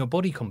changing your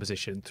body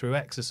composition through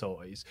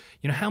exercise.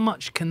 How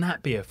much can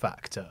that be a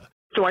factor?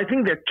 So I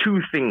think there are two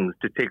things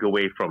to take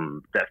away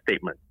from that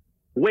statement.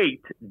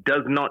 Weight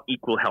does not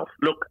equal health.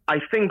 Look, I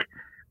think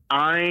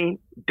I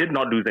did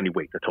not lose any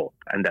weight at all,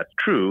 and that's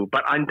true.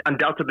 But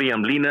undoubtedly,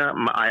 I'm leaner.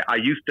 I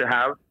used to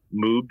have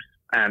moobs,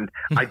 and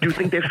I do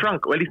think they've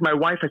shrunk. Or at least my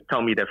wife has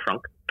told me they've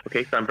shrunk.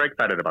 Okay, so I'm very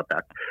excited about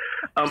that.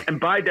 And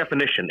by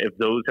definition, if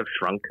those have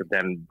shrunk,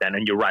 then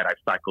and you're right,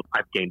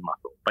 I've gained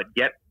muscle, but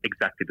yet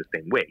exactly the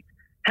same weight.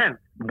 Hence,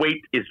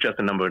 weight is just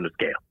a number on the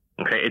scale.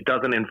 Okay, it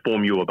doesn't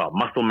inform you about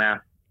muscle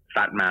mass,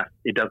 fat mass.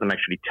 It doesn't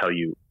actually tell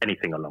you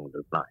anything along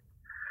those lines.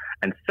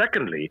 And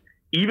secondly,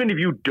 even if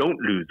you don't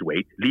lose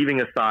weight,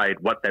 leaving aside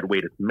what that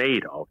weight is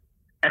made of,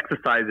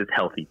 exercise is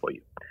healthy for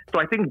you. So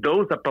I think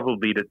those are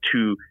probably the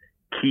two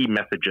key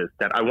messages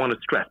that I want to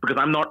stress, because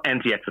I'm not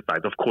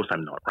anti-exercise. Of course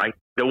I'm not, right?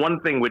 The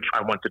one thing which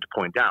I wanted to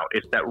point out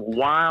is that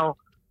while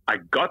I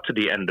got to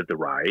the end of the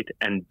ride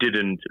and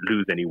didn't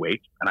lose any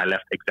weight, and I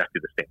left exactly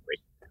the same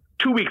weight,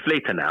 2 weeks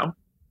later now,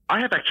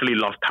 I have actually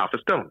lost half a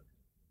stone.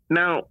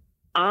 Now,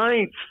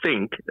 I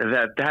think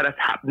that has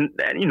happened.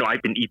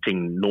 I've been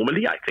eating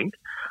normally, I think.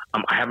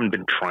 I haven't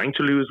been trying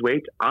to lose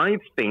weight. I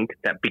think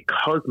that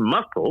because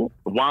muscle,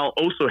 while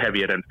also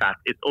heavier than fat,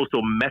 is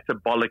also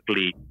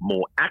metabolically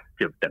more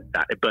active than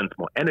fat. It burns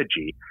more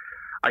energy.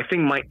 I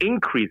think my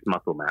increased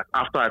muscle mass,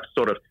 after I've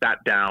sort of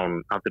sat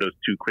down after those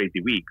 2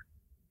 crazy weeks,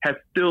 has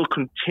still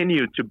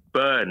continued to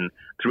burn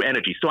through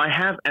energy. So I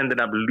have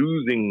ended up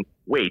losing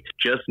weight,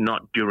 just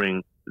not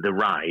during the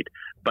ride,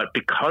 but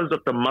because of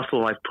the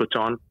muscle I've put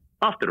on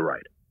after the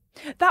ride.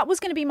 That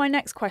was going to be my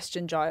next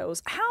question,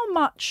 Giles. How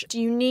much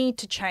do you need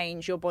to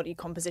change your body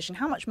composition?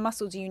 How much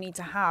muscle do you need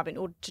to have in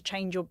order to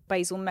change your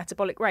basal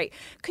metabolic rate?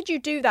 Could you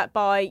do that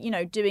by,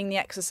 doing the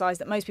exercise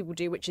that most people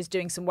do, which is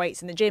doing some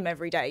weights in the gym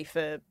every day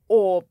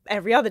or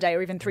every other day,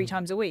 or even 3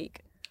 times a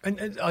week?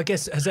 And I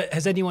guess,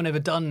 has anyone ever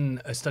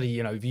done a study,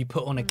 if you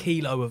put on a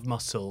kilo of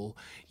muscle,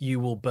 you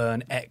will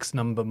burn X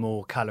number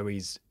more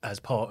calories as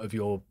part of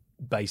your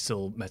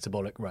basal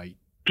metabolic rate?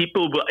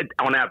 People will,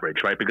 on average,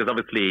 right? Because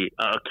obviously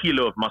a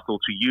kilo of muscle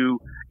to you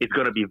is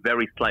going to be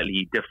very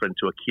slightly different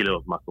to a kilo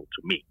of muscle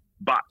to me.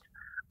 But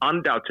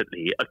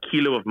undoubtedly, a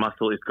kilo of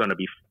muscle is going to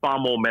be far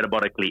more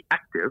metabolically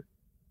active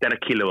than a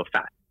kilo of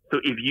fat. So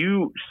if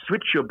you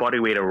switch your body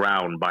weight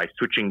around by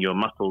switching your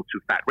muscle to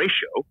fat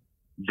ratio,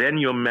 then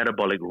your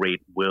metabolic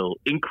rate will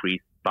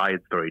increase by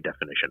its very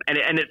definition.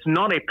 And it's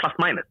not a plus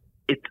minus.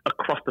 It's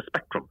across the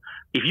spectrum.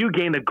 If you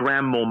gain a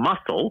gram more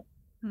muscle,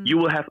 you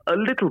will have a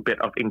little bit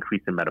of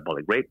increase in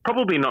metabolic rate.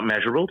 Probably not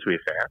measurable, to be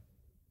fair.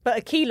 But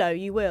a kilo,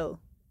 you will?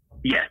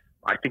 Yes,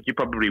 I think you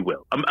probably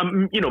will.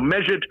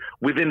 Measured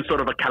within sort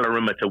of a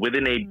calorimeter,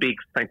 within a big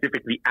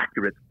scientifically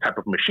accurate type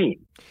of machine.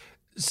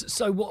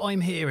 So what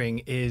I'm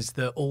hearing is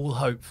that all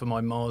hope for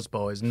my Mars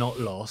bar is not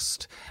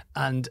lost.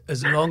 And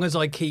as long as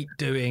I keep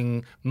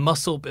doing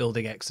muscle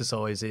building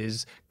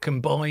exercises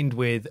combined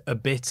with a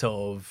bit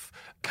of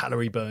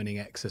calorie burning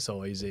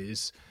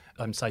exercises,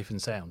 I'm safe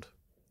and sound.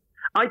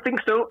 I think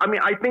so.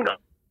 I think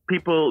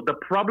the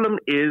problem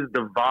is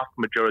the vast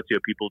majority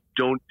of people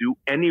don't do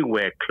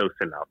anywhere close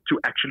enough to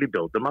actually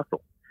build the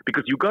muscle.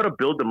 Because you got to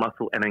build the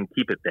muscle and then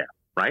keep it there,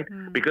 right?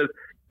 Because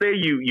say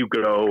you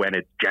go and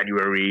it's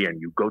January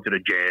and you go to the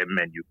gym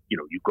and you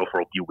go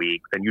for a few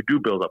weeks and you do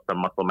build up some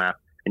muscle mass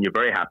and you're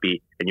very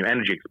happy and your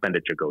energy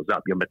expenditure goes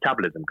up, your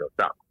metabolism goes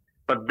up.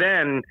 But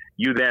then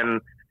you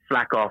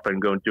slack off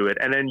and go and do it,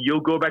 and then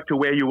you'll go back to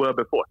where you were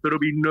before. So there'll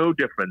be no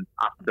difference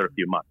after a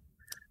few months.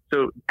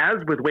 So as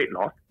with weight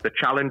loss, the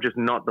challenge is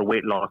not the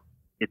weight loss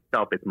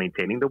itself, it's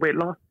maintaining the weight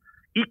loss.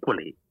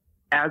 Equally,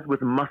 as with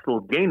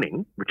muscle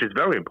gaining, which is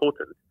very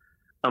important,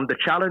 the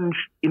challenge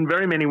in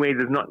very many ways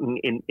is not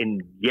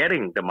in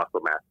getting the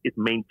muscle mass, it's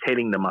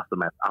maintaining the muscle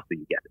mass after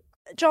you get it.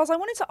 Giles, I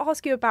wanted to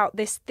ask you about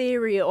this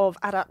theory of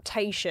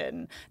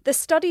adaptation. The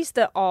studies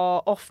that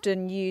are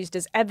often used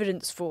as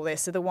evidence for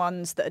this are the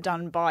ones that are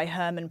done by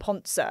Herman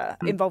Ponzer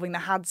involving the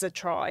Hadza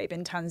tribe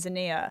in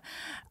Tanzania.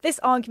 This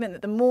argument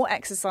that the more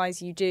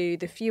exercise you do,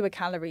 the fewer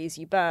calories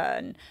you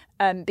burn,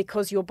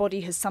 because your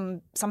body has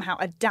somehow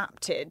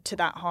adapted to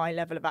that high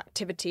level of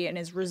activity and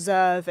is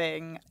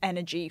reserving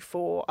energy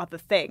for other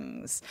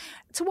things.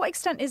 To what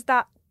extent is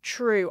that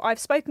true? I've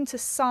spoken to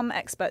some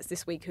experts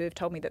this week who have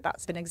told me that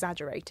that's been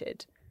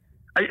exaggerated.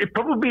 It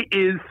probably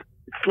is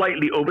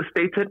slightly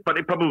overstated, but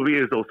it probably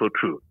is also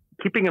true.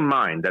 Keeping in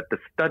mind that the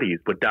studies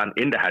were done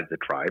in the Hadza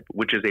tribe,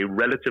 which is a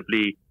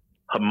relatively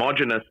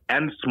homogeneous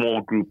and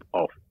small group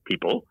of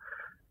people,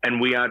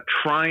 and we are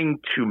trying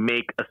to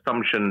make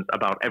assumptions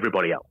about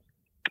everybody else.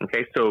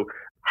 Okay, so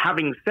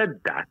having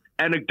said that,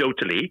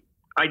 anecdotally,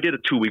 I did a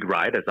 2-week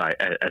ride, as I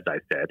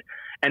said,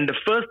 and the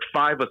first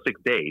 5 or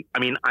 6 days,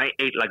 I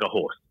ate like a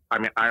horse.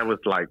 I was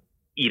like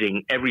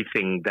eating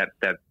everything that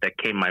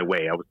came my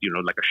way. I was,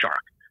 like a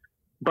shark.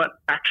 But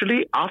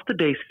actually, after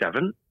day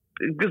 7,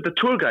 because the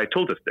tour guide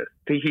told us this,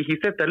 he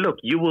said that, look,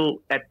 you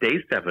will, at day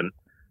 7,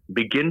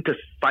 begin to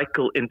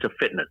cycle into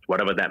fitness,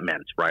 whatever that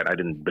meant, right? I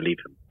didn't believe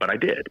him, but I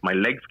did. My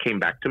legs came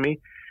back to me,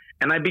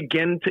 and I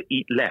began to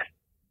eat less,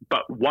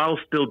 but while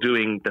still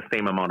doing the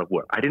same amount of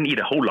work. I didn't eat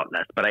a whole lot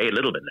less, but I ate a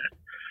little bit less.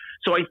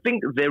 So I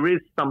think there is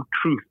some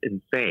truth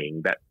in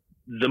saying that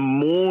the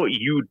more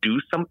you do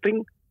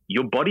something,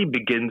 your body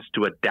begins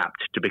to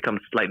adapt to become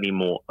slightly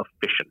more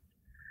efficient.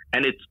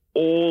 And it's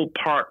all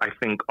part, I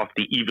think, of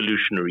the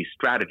evolutionary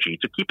strategy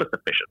to keep us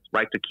efficient,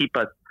 right? To keep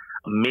us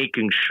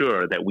making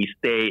sure that we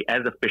stay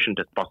as efficient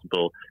as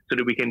possible so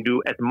that we can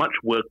do as much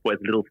work for as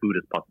little food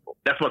as possible.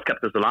 That's what's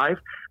kept us alive.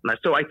 And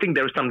so I think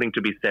there is something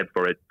to be said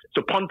for it.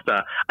 So Ponce,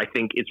 I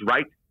think, is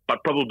right,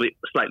 but probably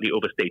slightly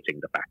overstating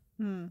the fact.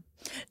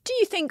 Do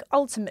you think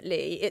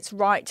ultimately it's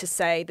right to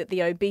say that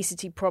the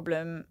obesity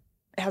problem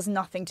has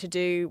nothing to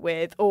do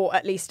with, or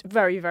at least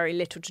very, very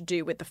little to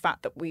do with, the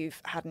fact that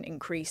we've had an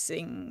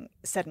increasing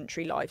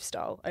sedentary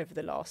lifestyle over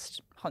the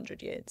last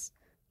 100 years?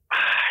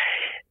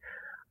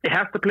 It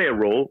has to play a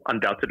role,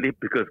 undoubtedly,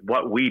 because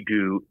what we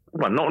do,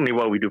 well, not only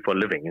what we do for a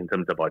living in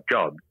terms of our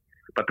jobs,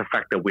 but the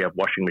fact that we have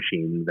washing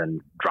machines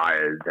and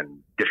dryers and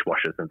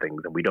dishwashers and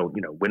things, and we don't,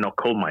 we're not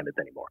coal miners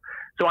anymore.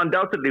 So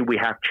undoubtedly, we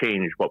have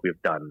changed what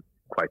we've done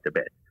quite a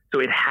bit.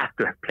 So it has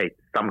to have played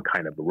some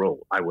kind of a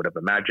role, I would have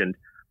imagined,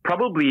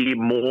 probably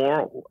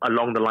more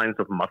along the lines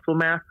of muscle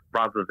mass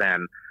rather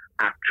than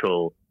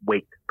actual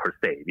weight per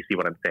se. You see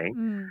what I'm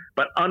saying?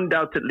 But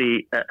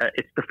undoubtedly,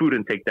 it's the food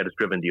intake that has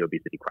driven the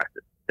obesity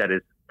crisis. That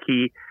is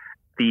key.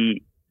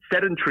 The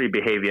sedentary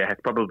behavior has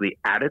probably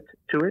added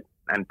to it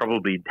and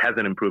probably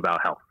hasn't improved our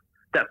health.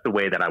 That's the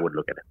way that I would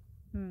look at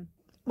it.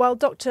 Well,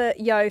 Dr.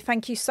 Yeo,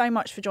 thank you so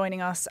much for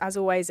joining us. As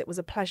always, it was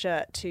a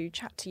pleasure to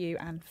chat to you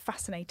and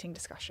fascinating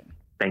discussion.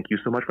 Thank you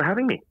so much for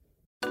having me.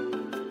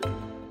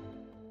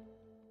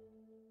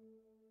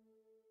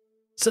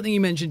 Something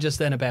you mentioned just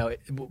then about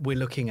we're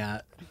looking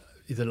at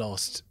the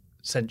last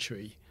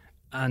century,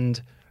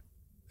 and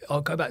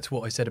I'll go back to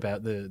what I said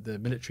about the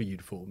military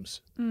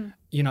uniforms.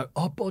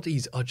 Our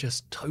bodies are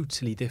just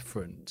totally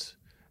different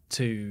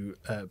to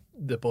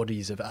the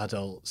bodies of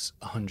adults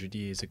 100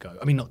 years ago.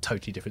 I mean, not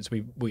totally different. So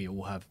we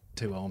all have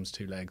 2 arms,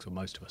 2 legs, or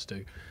most of us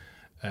do.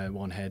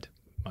 1 head,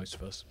 most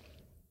of us.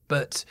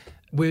 But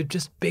we're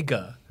just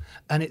bigger.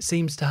 And it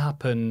seems to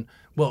happen,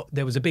 well,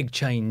 there was a big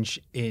change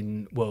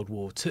in World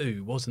War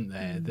II, wasn't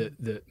there?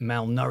 That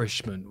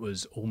malnourishment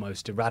was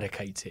almost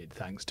eradicated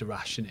thanks to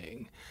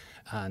rationing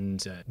and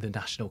the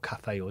National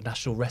Cafe or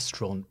National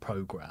Restaurant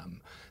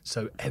programme.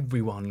 So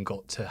everyone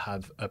got to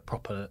have a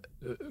proper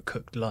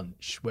cooked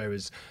lunch,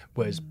 whereas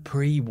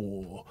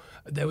pre-war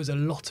there was a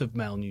lot of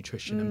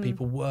malnutrition and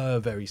people were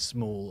very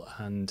small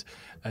and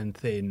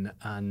thin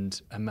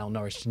and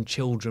malnourished, and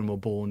children were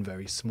born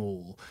very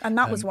small. And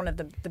that was one of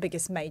the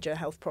biggest major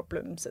health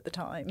problems at the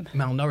time.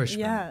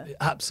 Malnourishment,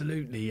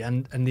 absolutely,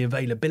 and the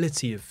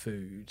availability of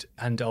food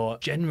and our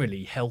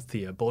generally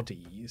healthier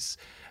bodies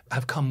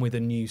have come with a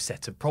new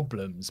set of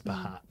problems,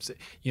 perhaps.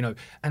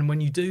 And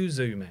when you do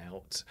zoom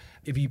out,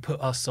 if you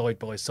put us side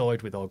by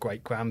side with our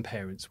great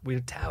grandparents,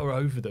 we'd tower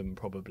over them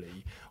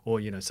probably, or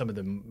some of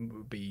them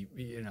would be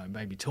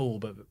maybe tall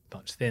but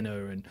much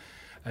thinner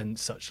and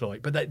such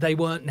like. But they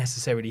weren't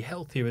necessarily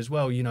healthier as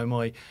well.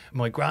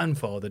 My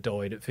grandfather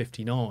died at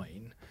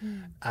 59.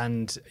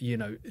 And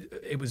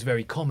it was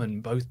very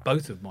common.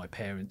 Both of my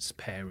parents'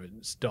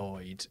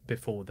 died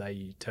before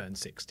they turned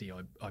 60.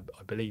 I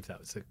believe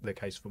that was the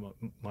case for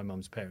my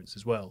mum's parents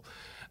as well.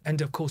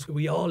 And of course,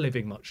 we are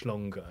living much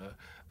longer,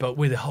 but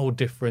with a whole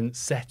different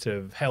set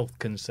of health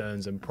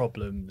concerns and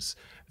problems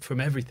from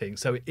everything.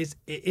 So it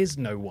is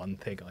no one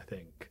thing, I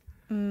think.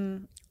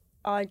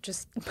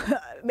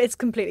 It's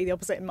completely the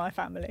opposite in my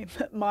family.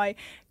 My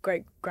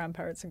great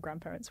grandparents and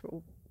grandparents were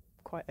all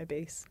quite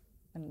obese,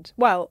 and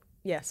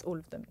yes, all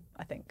of them,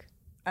 I think.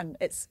 And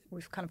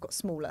we've kind of got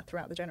smaller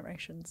throughout the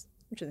generations,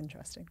 which is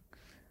interesting.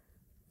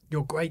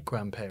 Your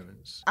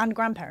great-grandparents? And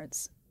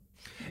grandparents.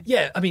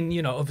 Yeah, I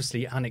mean,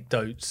 obviously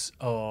anecdotes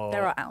are...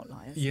 There are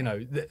outliers.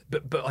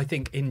 But I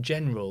think in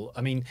general,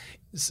 I mean,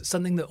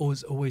 something that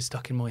always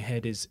stuck in my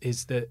head is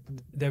that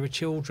there are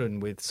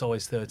children with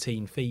size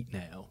 13 feet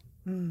now.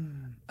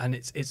 And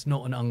it's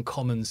not an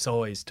uncommon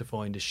size to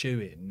find a shoe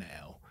in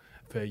now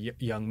for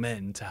young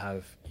men to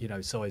have,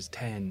 size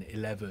 10,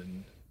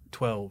 11...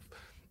 12,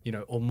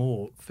 or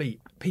more feet.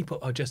 People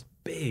are just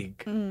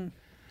big. You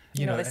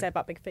know what they say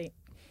about big feet?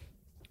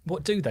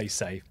 What do they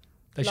say?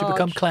 They Large should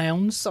become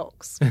clowns?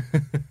 Socks.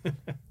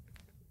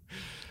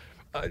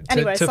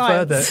 Anyway,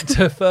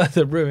 to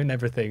further ruin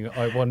everything,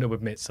 I want to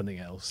admit something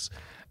else.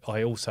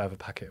 I also have a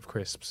packet of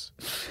crisps.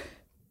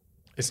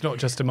 It's not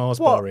just a Mars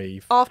bar,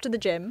 Eve. After the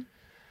gym?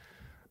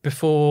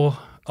 Before,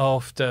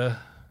 after,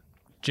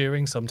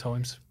 during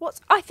sometimes.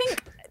 I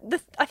think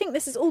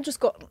this has all just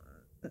got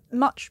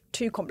much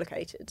too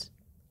complicated.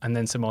 And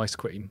then some ice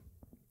cream.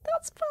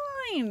 That's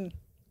fine.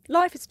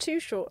 Life is too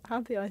short.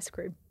 Have the ice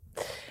cream.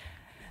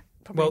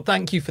 Probably Well,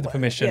 thank you for the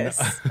permission.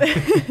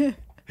 Yes.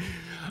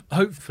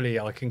 Hopefully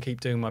I can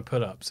keep doing my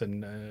pull-ups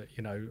and,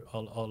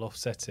 I'll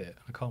offset it.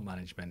 I can't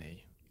manage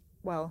many.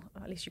 Well,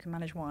 at least you can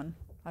manage one.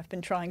 I've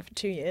been trying for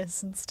 2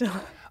 years and still...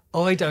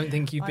 I don't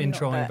think you've been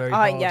trying very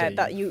hard. Yeah,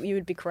 that you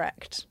would be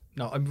correct.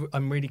 No,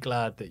 I'm really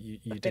glad that you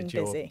did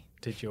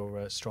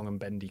your strong and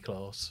bendy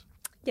class.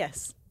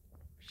 Yes.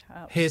 Shout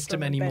out Here's to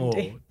many more.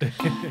 Bendy.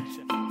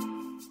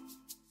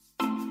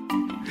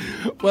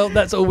 Well,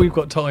 that's all we've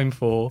got time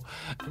for.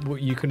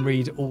 You can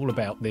read all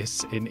about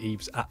this in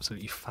Eve's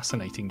absolutely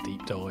fascinating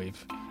deep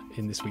dive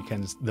in this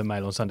weekend's The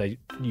Mail on Sunday.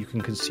 You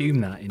can consume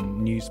that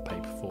in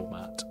newspaper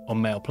format on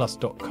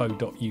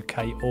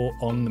mailplus.co.uk or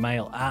on the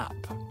Mail app.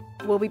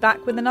 We'll be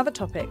back with another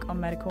topic on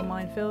Medical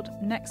Minefield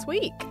next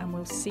week, and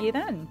we'll see you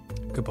then.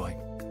 Goodbye.